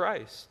in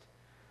Christ.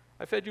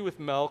 I fed you with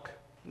milk,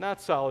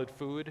 not solid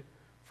food,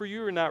 for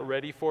you are not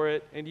ready for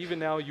it, and even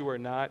now you are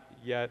not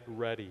yet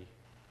ready.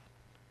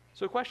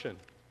 So question,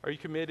 are you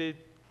committed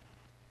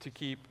to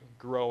keep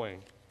growing?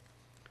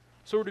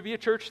 So we're to be a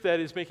church that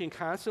is making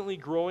constantly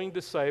growing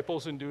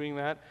disciples and doing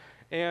that.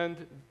 And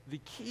the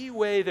key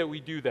way that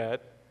we do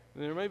that,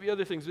 and there might be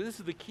other things, but this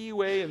is the key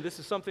way, and this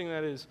is something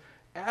that is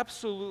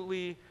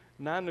absolutely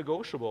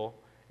non-negotiable,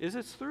 is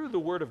it's through the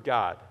Word of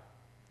God.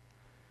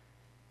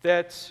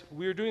 That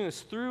we're doing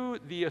this through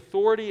the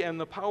authority and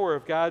the power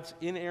of God's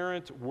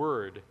inerrant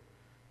Word,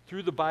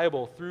 through the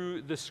Bible,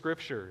 through the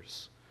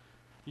Scriptures.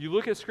 You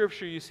look at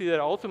Scripture, you see that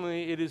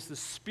ultimately it is the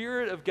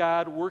Spirit of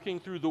God working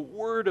through the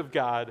Word of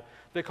God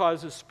that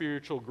causes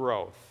spiritual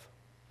growth.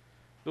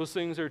 Those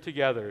things are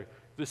together.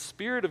 The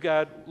Spirit of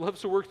God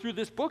loves to work through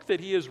this book that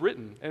he has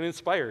written and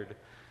inspired,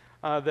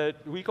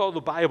 that we call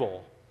the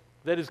Bible.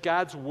 That is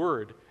God's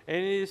Word. And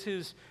it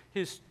is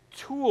his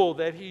tool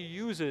that he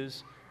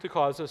uses to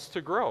cause us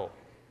to grow.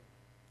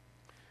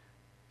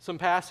 Some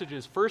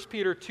passages, 1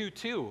 Peter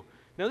 2:2.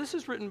 Now this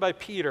is written by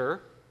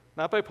Peter,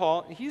 not by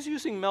Paul. He's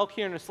using milk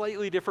here in a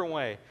slightly different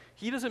way.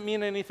 He doesn't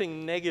mean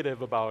anything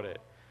negative about it.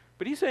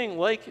 But he's saying,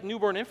 like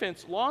newborn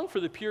infants, long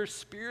for the pure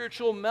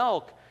spiritual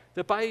milk,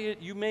 that by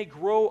it you may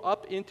grow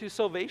up into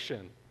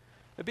salvation.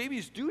 The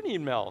babies do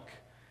need milk.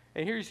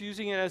 And here he's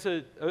using it as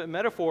a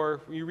metaphor,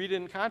 when you read it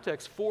in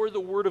context, for the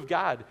Word of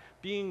God,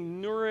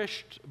 being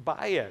nourished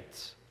by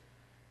it.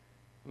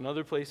 And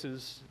other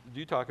places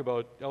do talk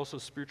about also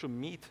spiritual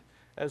meat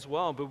as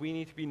well, but we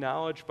need to be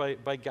nourished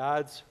by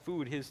God's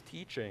food, his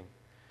teaching.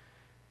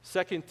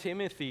 2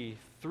 Timothy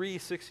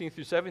 3:16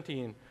 through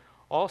 17,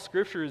 all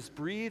Scripture is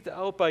breathed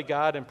out by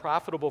God and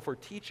profitable for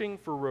teaching,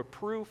 for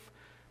reproof,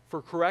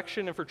 for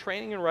correction, and for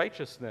training in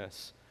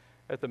righteousness,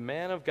 that the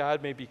man of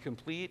God may be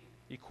complete,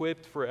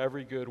 equipped for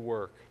every good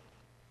work.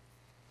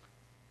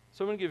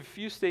 So I'm going to give a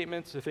few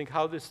statements to think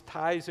how this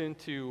ties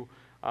into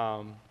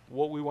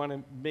what we want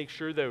to make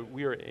sure that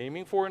we are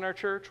aiming for in our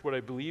church, what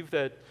I believe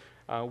that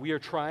we are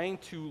trying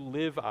to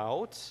live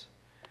out,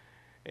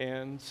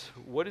 and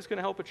what is going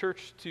to help a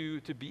church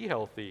to be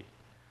healthy.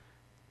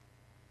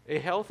 A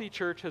healthy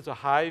church has a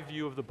high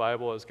view of the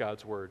Bible as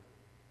God's Word.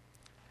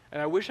 And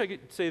I wish I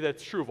could say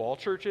that's true of all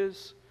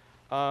churches,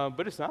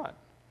 but it's not.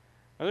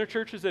 Other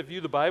churches that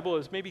view the Bible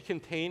as maybe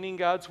containing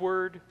God's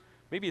Word,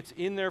 maybe it's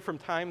in there from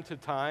time to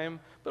time,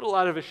 but a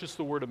lot of it's just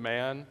the word of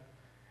man.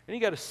 And you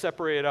got to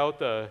separate out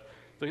the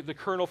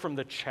kernel from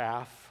the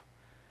chaff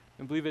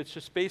and believe it's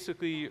just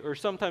basically, or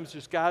sometimes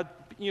just God,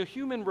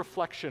 human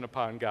reflection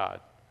upon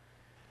God.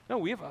 No,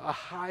 we have a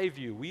high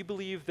view. We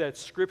believe that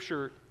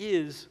Scripture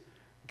is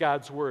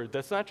God's Word.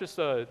 That's not just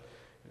a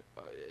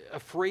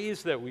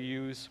phrase that we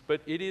use,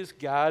 but it is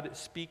God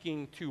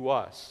speaking to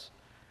us.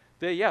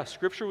 That, yeah,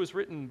 Scripture was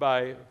written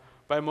by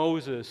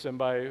Moses and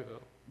by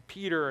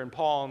Peter and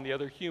Paul and the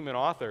other human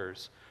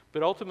authors,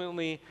 but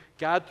ultimately,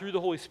 God, through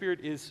the Holy Spirit,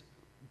 is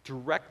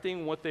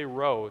directing what they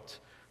wrote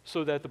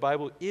so that the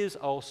Bible is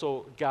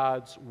also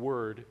God's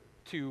word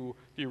to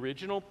the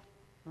original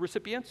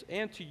recipients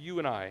and to you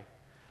and I,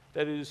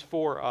 that it is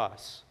for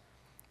us.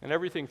 And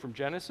everything from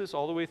Genesis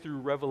all the way through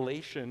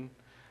Revelation,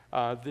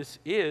 this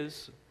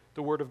is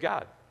the Word of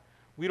God.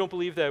 We don't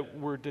believe that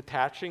we're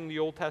detaching the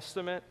Old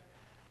Testament.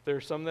 There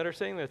are some that are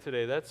saying that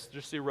today. That's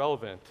just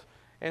irrelevant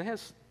and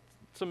has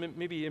some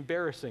maybe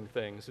embarrassing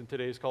things in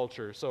today's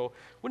culture. So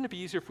wouldn't it be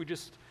easier if we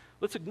just,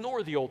 let's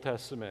ignore the Old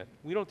Testament?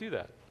 We don't do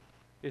that.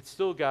 It's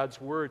still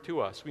God's Word to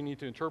us. We need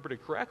to interpret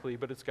it correctly,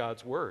 but it's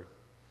God's Word.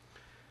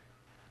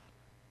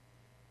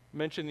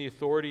 Mention the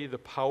authority, the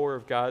power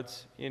of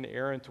God's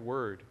inerrant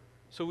Word.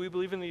 So we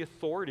believe in the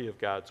authority of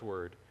God's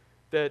Word,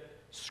 that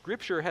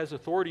Scripture has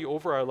authority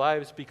over our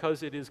lives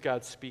because it is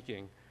God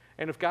speaking.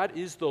 And if God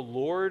is the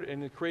Lord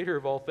and the creator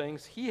of all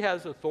things, He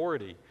has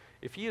authority.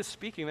 If He is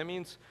speaking, that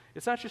means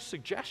it's not just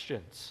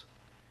suggestions.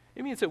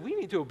 It means that we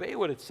need to obey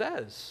what it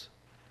says,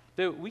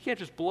 that we can't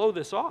just blow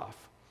this off.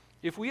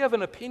 If we have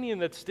an opinion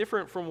that's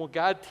different from what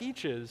God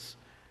teaches,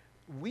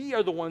 we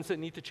are the ones that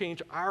need to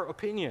change our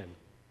opinion.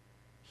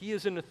 He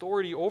is an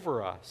authority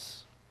over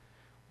us.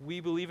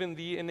 We believe in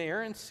the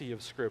inerrancy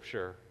of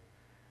Scripture.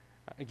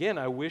 Again,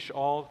 I wish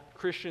all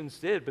Christians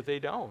did, but they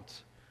don't.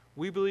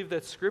 We believe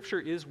that Scripture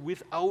is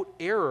without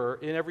error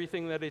in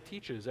everything that it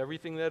teaches,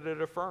 everything that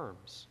it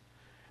affirms,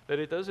 that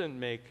it doesn't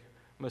make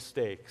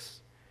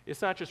mistakes.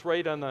 It's not just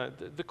right on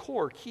the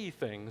core key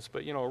things,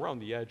 but around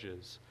the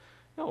edges.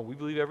 No, we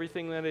believe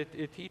everything that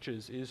it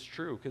teaches is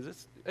true,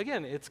 because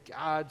it's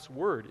God's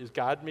Word. Is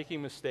God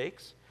making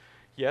mistakes?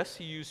 Yes,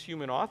 He used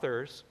human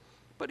authors,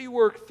 but He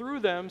worked through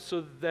them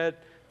so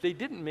that they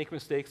didn't make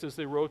mistakes as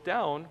they wrote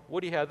down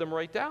what He had them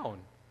write down.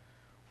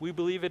 We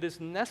believe it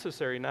is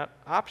necessary, not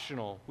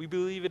optional. We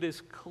believe it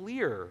is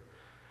clear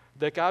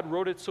that God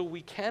wrote it so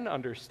we can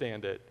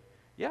understand it.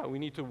 Yeah, we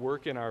need to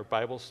work in our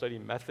Bible study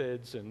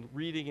methods and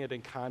reading it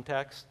in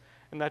context,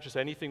 and not just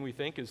anything we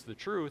think is the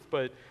truth,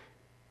 but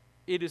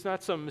it is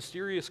not some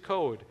mysterious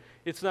code.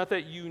 It's not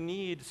that you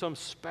need some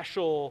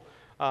special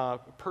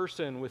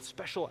person with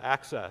special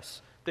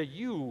access, that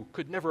you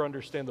could never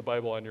understand the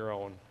Bible on your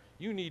own.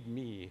 You need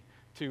me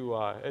to,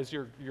 as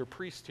your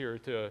priest here,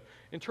 to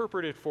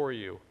interpret it for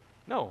you.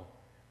 No,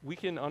 we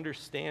can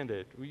understand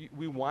it.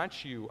 We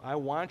want you, I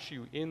want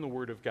you in the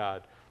Word of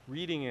God,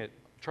 reading it,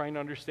 trying to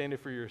understand it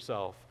for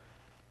yourself.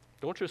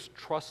 Don't just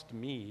trust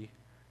me.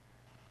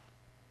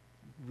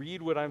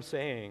 Read what I'm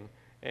saying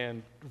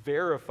and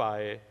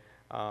verify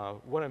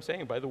what I'm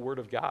saying by the Word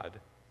of God,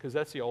 because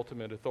that's the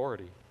ultimate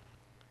authority.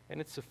 And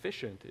it's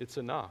sufficient. It's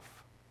enough.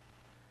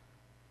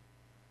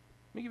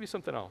 Let me give you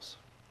something else.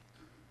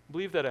 I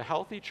believe that a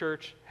healthy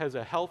church has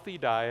a healthy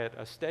diet,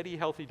 a steady,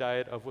 healthy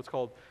diet of what's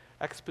called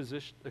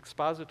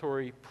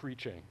expository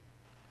preaching.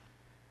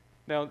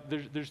 Now,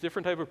 there's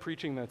different type of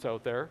preaching that's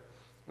out there,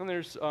 and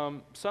there's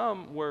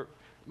some where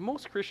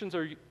most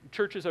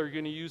churches are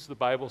going to use the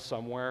Bible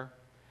somewhere.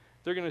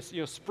 They're going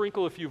to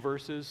sprinkle a few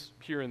verses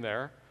here and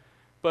there,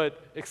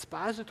 but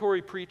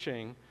expository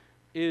preaching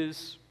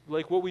is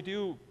like what we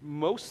do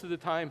most of the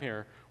time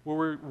here, where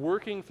we're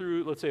working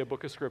through, let's say, a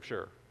book of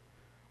Scripture,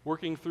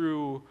 working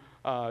through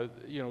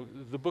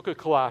the book of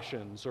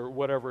Colossians or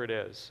whatever it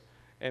is.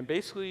 And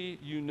basically,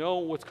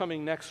 what's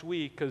coming next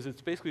week because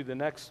it's basically the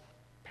next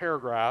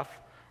paragraph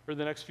or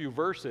the next few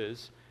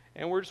verses,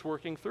 and we're just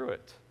working through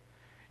it.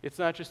 It's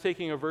not just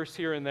taking a verse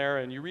here and there,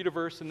 and you read a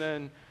verse, and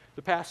then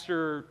the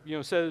pastor,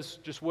 says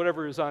just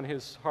whatever is on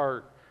his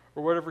heart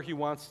or whatever he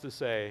wants to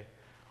say,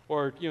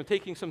 or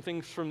taking some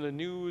things from the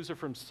news or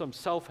from some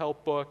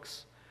self-help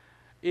books.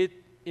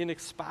 In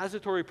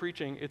expository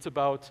preaching, it's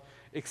about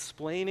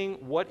explaining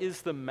what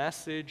is the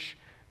message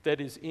that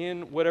is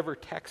in whatever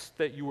text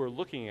that you are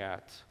looking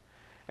at,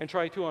 and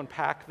try to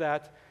unpack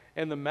that.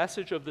 And the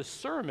message of the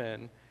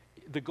sermon,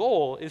 the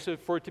goal is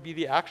for it to be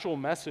the actual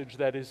message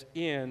that is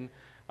in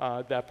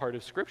that part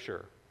of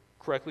Scripture,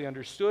 correctly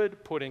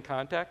understood, put in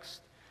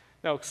context,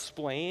 now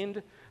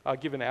explained,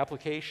 given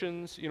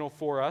applications,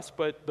 for us.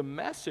 But the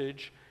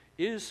message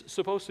is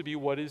supposed to be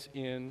what is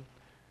in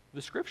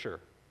the Scripture.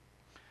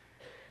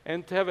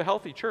 And to have a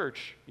healthy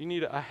church, you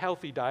need a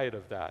healthy diet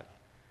of that.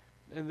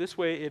 And this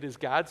way, it is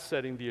God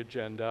setting the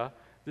agenda.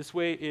 This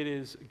way, it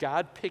is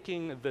God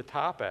picking the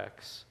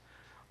topics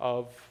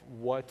of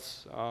what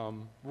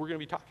we're going to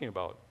be talking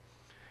about.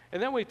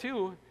 And that way,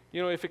 too,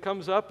 if it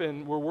comes up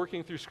and we're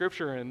working through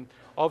Scripture and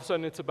all of a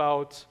sudden it's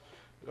about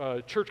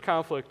church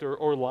conflict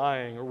or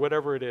lying or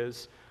whatever it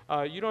is,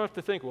 you don't have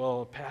to think, well,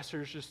 the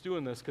pastor's just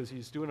doing this because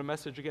he's doing a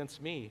message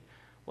against me.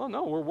 Well,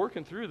 no, we're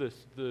working through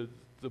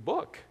the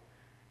book.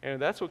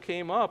 And that's what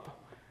came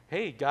up.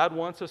 Hey, God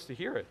wants us to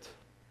hear it.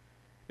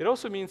 It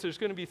also means there's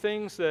going to be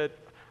things that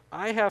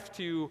I have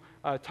to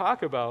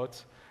talk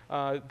about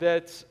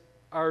that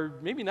are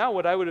maybe not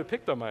what I would have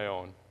picked on my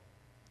own.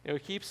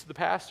 It keeps the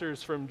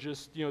pastors from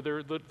just,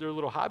 their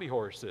little hobby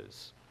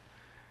horses.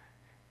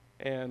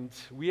 And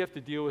we have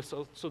to deal with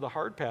so the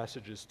hard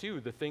passages too,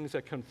 the things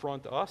that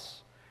confront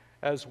us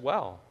as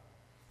well.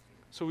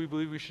 So we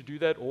believe we should do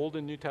that, Old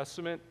and New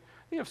Testament.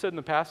 I think I've said in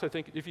the past, I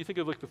think if you think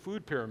of like the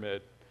food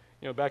pyramid,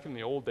 back in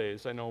the old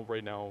days, I know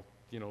right now,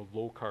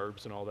 low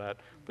carbs and all that,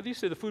 but you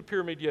say the food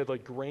pyramid, you had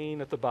like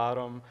grain at the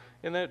bottom,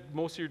 and that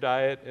most of your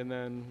diet, and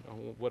then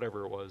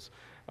whatever it was.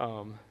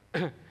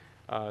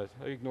 I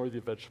ignore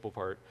the vegetable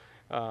part.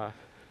 But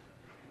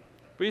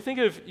you think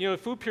of,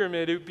 food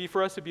pyramid, it would be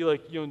for us to be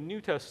like,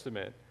 New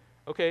Testament,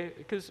 okay?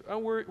 Because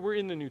we're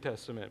in the New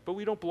Testament, but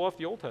we don't blow off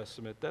the Old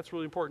Testament. That's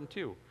really important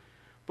too.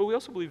 But we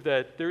also believe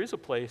that there is a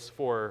place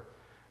for,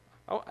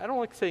 I don't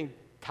like saying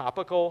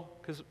topical,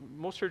 because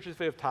most churches, if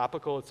they have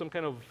topical, it's some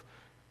kind of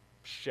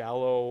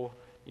shallow,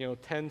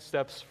 10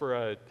 steps for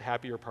a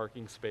happier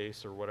parking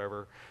space or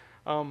whatever.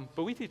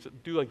 But we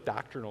do like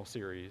doctrinal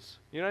series.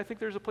 I think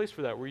there's a place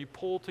for that, where you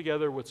pull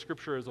together what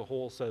Scripture as a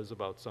whole says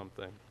about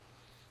something.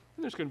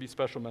 And there's going to be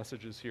special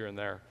messages here and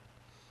there.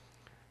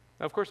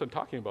 Now, of course, I'm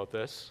talking about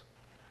this,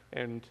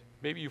 and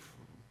maybe you've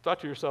thought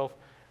to yourself,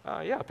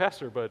 yeah,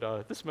 Pastor,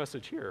 but this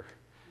message here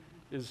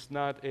is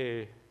not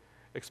a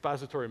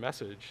expository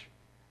message.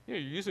 You're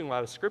using a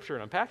lot of Scripture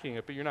and unpacking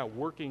it, but you're not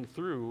working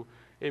through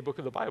a book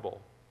of the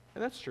Bible.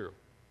 And that's true.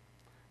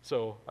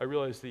 So I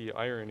realize the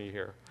irony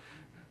here.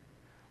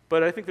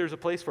 But I think there's a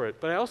place for it.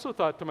 But I also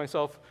thought to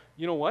myself,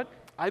 you know what?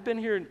 I've been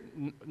here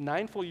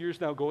 9 full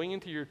years now, going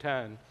into year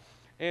 10,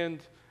 and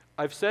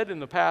I've said in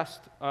the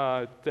past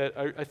that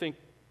I think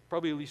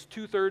probably at least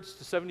 2/3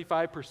 to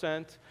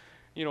 75%,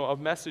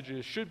 of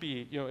messages should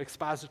be,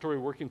 expository,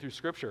 working through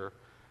Scripture.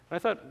 And I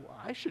thought, well,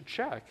 I should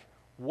check,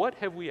 what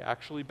have we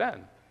actually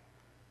been?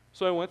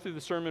 So I went through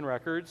the sermon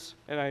records,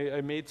 and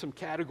I made some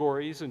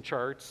categories and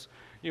charts,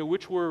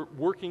 which were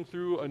working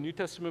through a New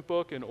Testament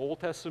book, an Old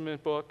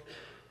Testament book,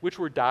 which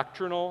were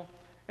doctrinal,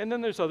 and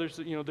then there's others,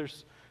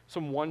 there's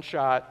some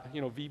one-shot,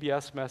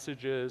 VBS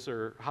messages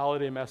or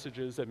holiday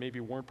messages that maybe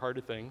weren't part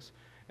of things,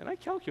 and I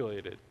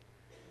calculated.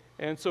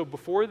 And so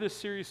before this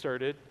series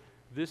started,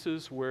 this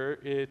is where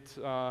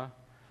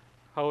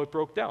how it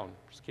broke down,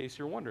 just in case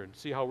you're wondering,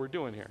 see how we're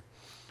doing here.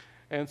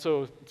 And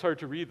so it's hard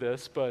to read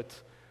this, but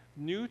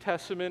New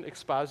Testament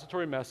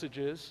expository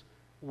messages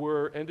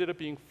ended up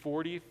being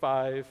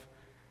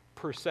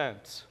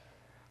 45%.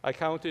 I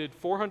counted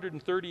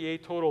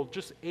 438 total,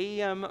 just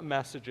AM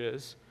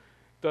messages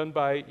done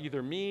by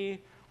either me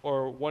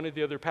or one of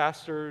the other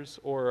pastors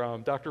or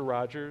Dr.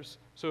 Rogers.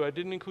 So I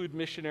didn't include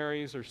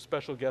missionaries or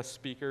special guest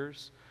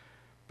speakers.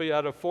 But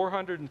out of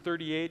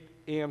 438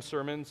 AM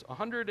sermons,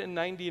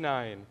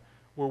 199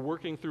 were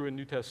working through a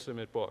New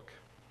Testament book.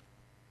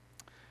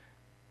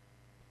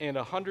 And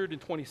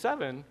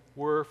 127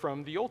 were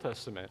from the Old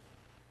Testament.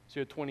 So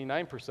you had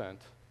 29%.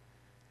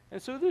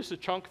 And so there's a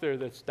chunk there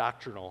that's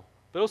doctrinal.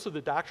 But also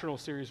the doctrinal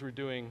series we're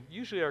doing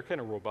usually are kind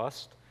of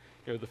robust.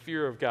 The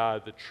fear of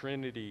God, the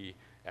Trinity,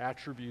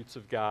 attributes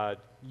of God,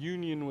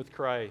 union with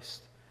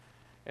Christ,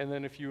 and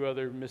then a few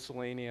other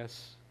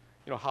miscellaneous,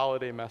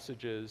 holiday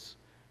messages,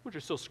 which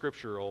are still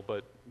scriptural,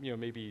 but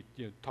maybe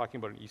talking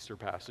about an Easter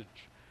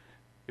passage,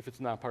 if it's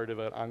not part of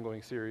an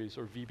ongoing series,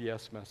 or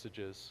VBS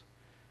messages.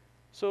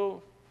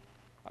 So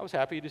I was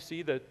happy to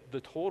see that the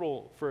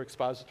total for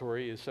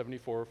expository is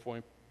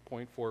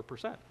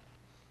 74.4%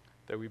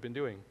 that we've been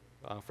doing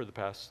for the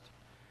past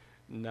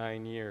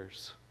 9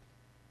 years.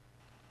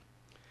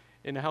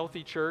 In a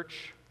healthy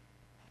church,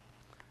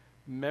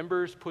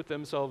 members put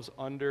themselves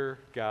under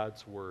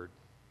God's word.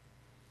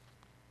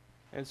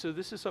 And so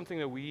this is something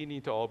that we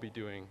need to all be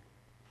doing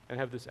and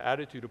have this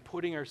attitude of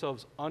putting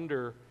ourselves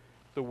under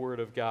the word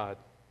of God.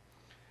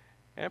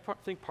 And I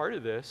think part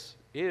of this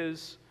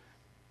is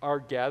our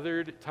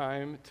gathered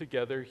time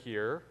together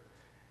here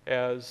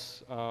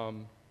as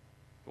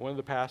one of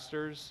the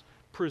pastors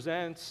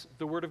presents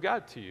the word of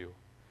God to you.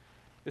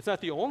 It's not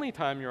the only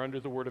time you're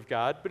under the word of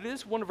God, but it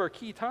is one of our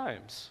key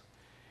times.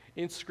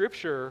 In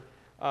Scripture,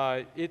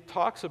 it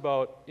talks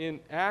about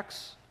in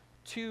Acts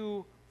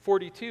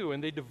 2:42,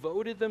 and they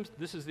devoted them,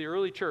 this is the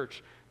early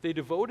church, they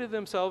devoted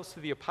themselves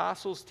to the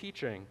apostles'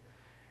 teaching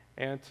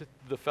and to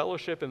the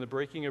fellowship and the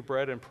breaking of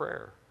bread and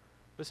prayer.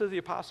 This is the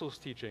apostles'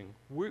 teaching.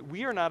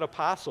 We are not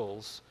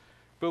apostles,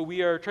 but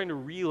we are trying to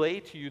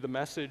relay to you the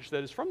message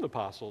that is from the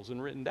apostles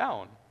and written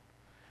down.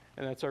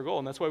 And that's our goal,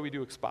 and that's why we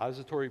do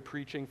expository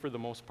preaching for the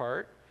most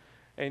part.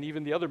 And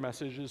even the other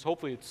messages,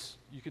 hopefully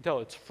you can tell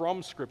it's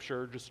from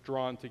Scripture, just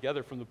drawn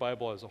together from the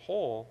Bible as a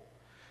whole.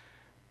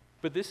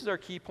 But this is our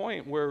key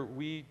point where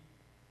we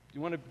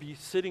want to be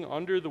sitting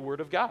under the Word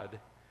of God.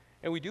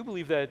 And we do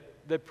believe that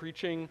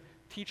preaching,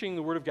 teaching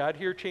the Word of God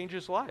here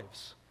changes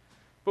lives.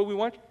 But we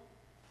want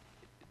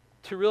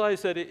to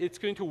realize that it's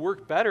going to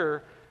work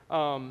better.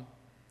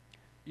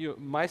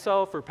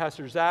 Myself or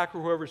Pastor Zach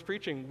or whoever's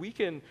preaching, we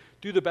can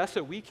do the best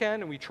that we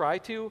can, and we try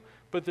to,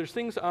 but there's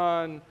things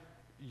on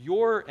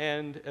your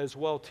end as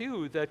well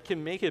too that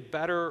can make it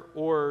better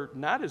or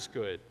not as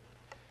good.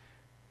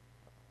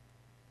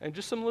 And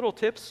just some little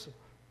tips.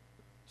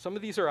 Some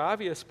of these are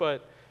obvious,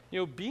 but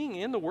being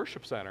in the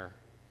worship center.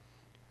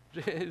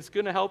 is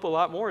going to help a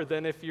lot more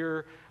than if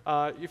you're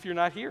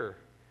not here,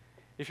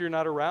 if you're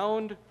not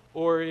around,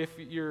 or if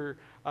you're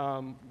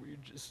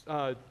just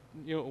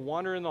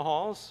wandering the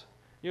halls.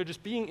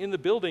 Just being in the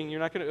building, you're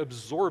not going to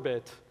absorb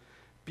it.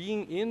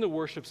 Being in the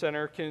worship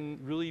center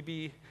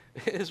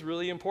is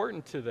really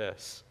important to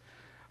this.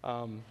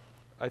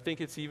 I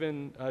think it's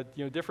even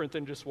different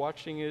than just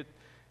watching it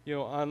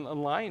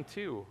online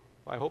too.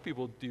 I hope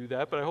people do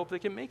that, but I hope they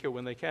can make it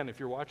when they can. If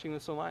you're watching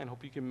this online, I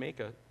hope you can make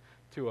it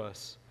to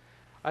us.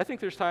 I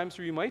think there's times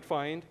where you might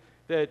find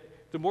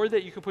that the more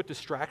that you can put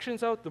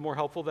distractions out, the more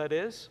helpful that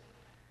is.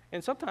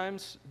 And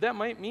sometimes that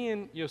might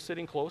mean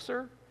sitting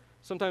closer.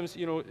 Sometimes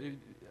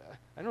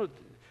I know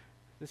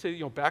they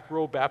say back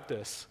row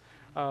Baptists,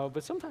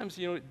 but sometimes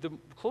the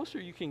closer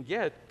you can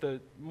get,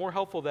 the more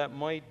helpful that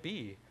might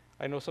be.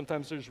 I know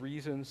sometimes there's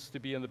reasons to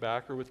be in the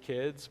back or with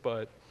kids,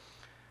 but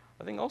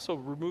I think also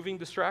removing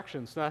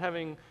distractions, not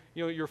having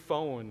your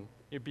phone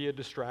be a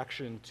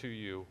distraction to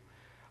you.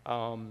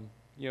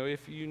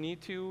 If you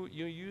need to,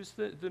 use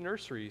the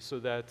nursery so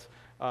that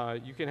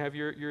you can have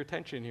your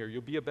attention here.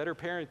 You'll be a better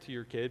parent to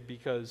your kid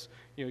because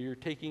you're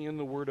taking in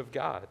the Word of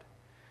God.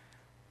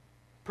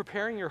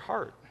 Preparing your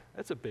heart,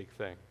 that's a big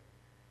thing.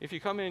 If you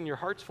come in, your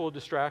heart's full of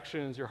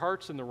distractions, your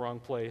heart's in the wrong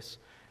place,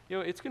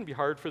 it's going to be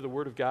hard for the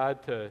Word of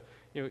God to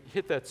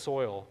hit that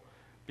soil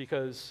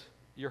because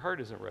your heart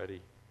isn't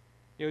ready.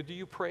 Do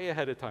you pray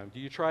ahead of time? Do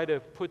you try to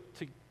put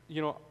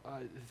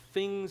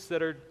things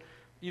that are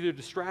either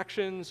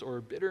distractions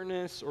or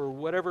bitterness or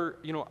whatever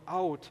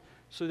out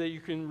so that you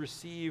can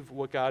receive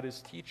what God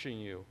is teaching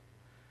you?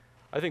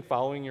 I think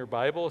following your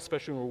Bible,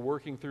 especially when we're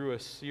working through a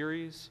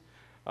series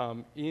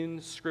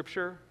in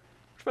Scripture,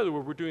 which by the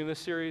way, we're doing this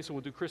series and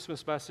we'll do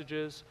Christmas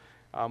messages.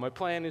 My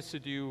plan is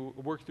to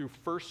work through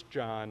 1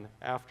 John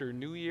after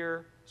New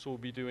Year, so we'll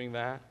be doing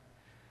that.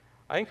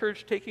 I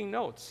encourage taking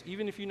notes,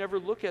 even if you never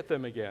look at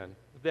them again.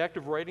 The act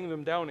of writing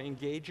them down,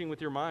 engaging with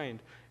your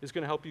mind, is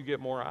going to help you get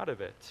more out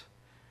of it.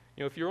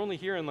 If you're only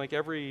hearing like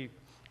every,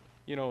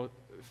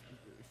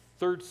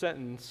 third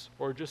sentence,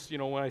 or just,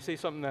 when I say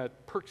something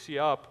that perks you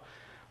up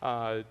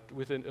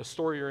with a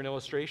story or an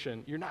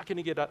illustration, you're not going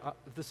to get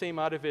the same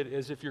out of it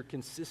as if you're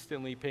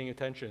consistently paying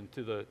attention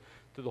to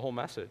the whole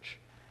message.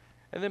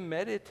 And then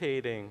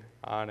meditating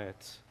on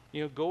it,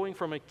 going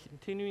from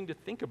continuing to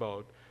think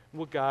about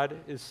what God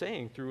is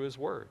saying through His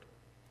Word.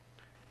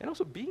 And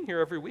also being here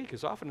every week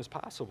as often as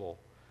possible.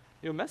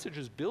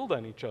 Messages build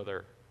on each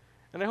other.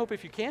 And I hope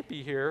if you can't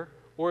be here,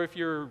 or if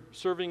you're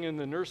serving in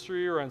the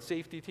nursery or on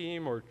safety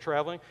team or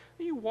traveling,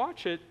 you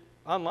watch it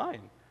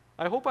online.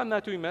 I hope I'm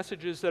not doing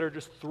messages that are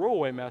just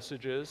throwaway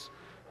messages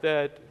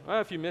that,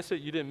 if you miss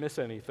it, you didn't miss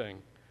anything.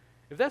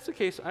 If that's the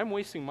case, I'm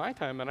wasting my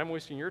time and I'm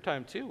wasting your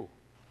time too.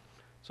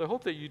 So I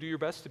hope that you do your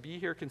best to be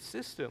here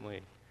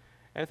consistently.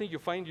 And I think you'll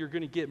find you're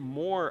going to get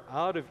more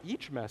out of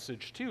each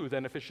message too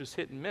than if it's just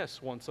hit and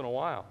miss once in a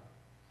while.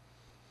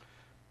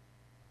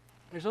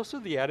 There's also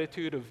the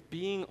attitude of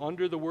being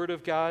under the Word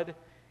of God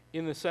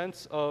in the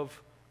sense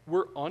of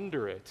we're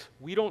under it.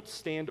 We don't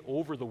stand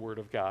over the Word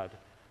of God.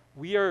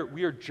 We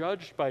are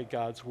judged by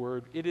God's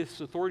Word. It is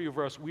authority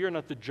over us. We are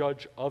not the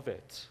judge of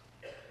it.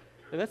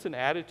 And that's an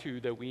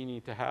attitude that we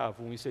need to have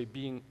when we say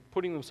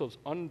putting themselves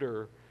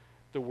under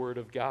the Word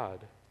of God.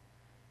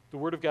 The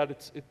Word of God,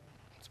 it's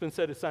been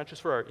said it's not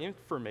just for our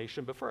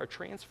information, but for our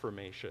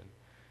transformation.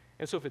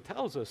 And so if it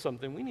tells us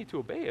something, we need to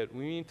obey it.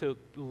 We need to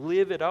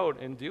live it out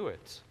and do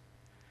it.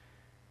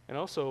 And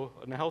also,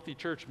 in a healthy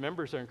church,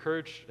 members are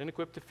encouraged and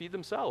equipped to feed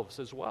themselves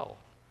as well.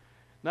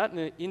 Not in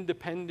an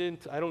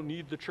independent, I don't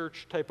need the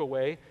church type of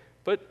way,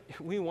 but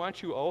we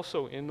want you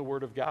also in the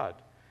Word of God.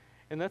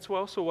 And that's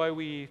also why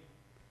we,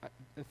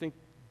 I think,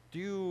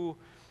 do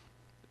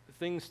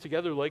things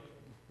together like,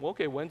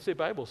 Wednesday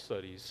Bible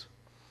studies.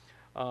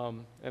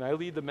 And I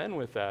lead the men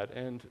with that.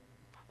 And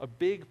a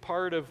big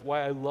part of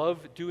why I love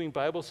doing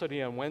Bible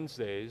study on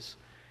Wednesdays,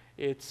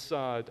 it's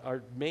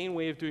our main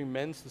way of doing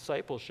men's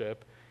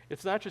discipleship.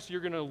 It's not just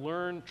you're going to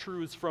learn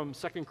truths from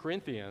 2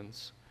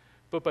 Corinthians,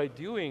 but by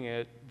doing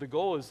it, the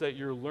goal is that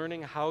you're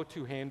learning how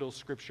to handle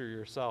Scripture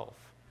yourself,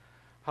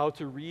 how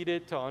to read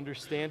it, to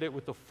understand it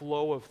with the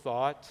flow of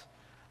thought,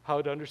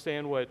 how to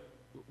understand what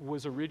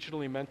was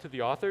originally meant to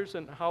the authors,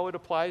 and how it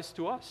applies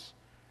to us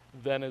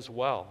then as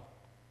well.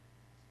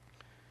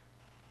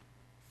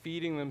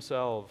 Feeding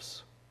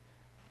themselves,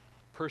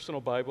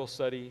 personal Bible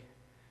study,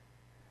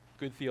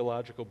 good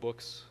theological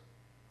books.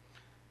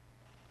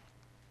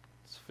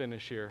 Let's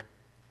finish here.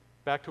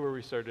 Back to where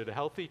we started. A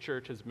healthy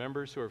church has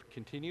members who are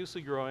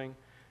continuously growing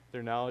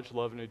their knowledge,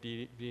 love, and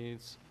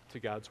obedience to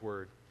God's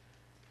Word.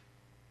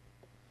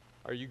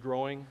 Are you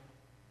growing?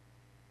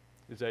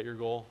 Is that your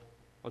goal?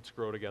 Let's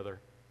grow together.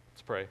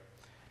 Let's pray.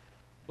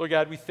 Lord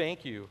God, we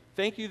thank you.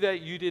 Thank you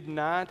that you did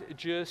not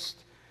just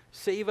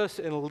save us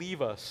and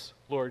leave us,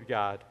 Lord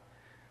God,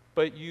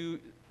 but you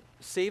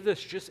saved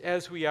us just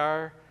as we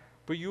are,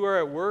 but you are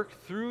at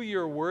work through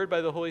your Word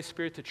by the Holy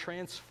Spirit to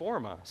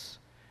transform us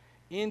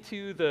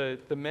into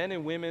the men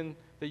and women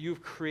that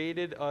you've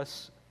created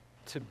us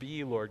to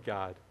be, Lord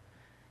God.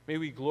 May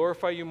we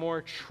glorify you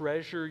more,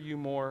 treasure you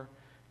more,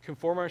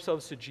 conform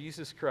ourselves to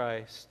Jesus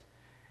Christ,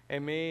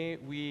 and may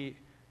we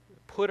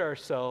put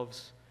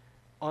ourselves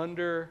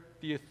under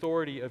the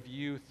authority of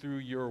you through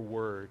your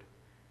word.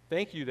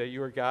 Thank you that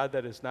you are God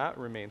that has not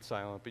remained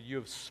silent, but you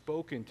have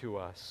spoken to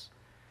us.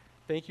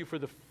 Thank you for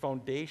the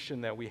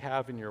foundation that we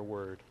have in your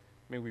word.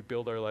 May we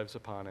build our lives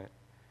upon it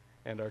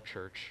and our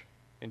church.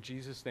 In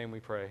Jesus' name we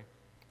pray.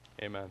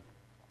 Amen.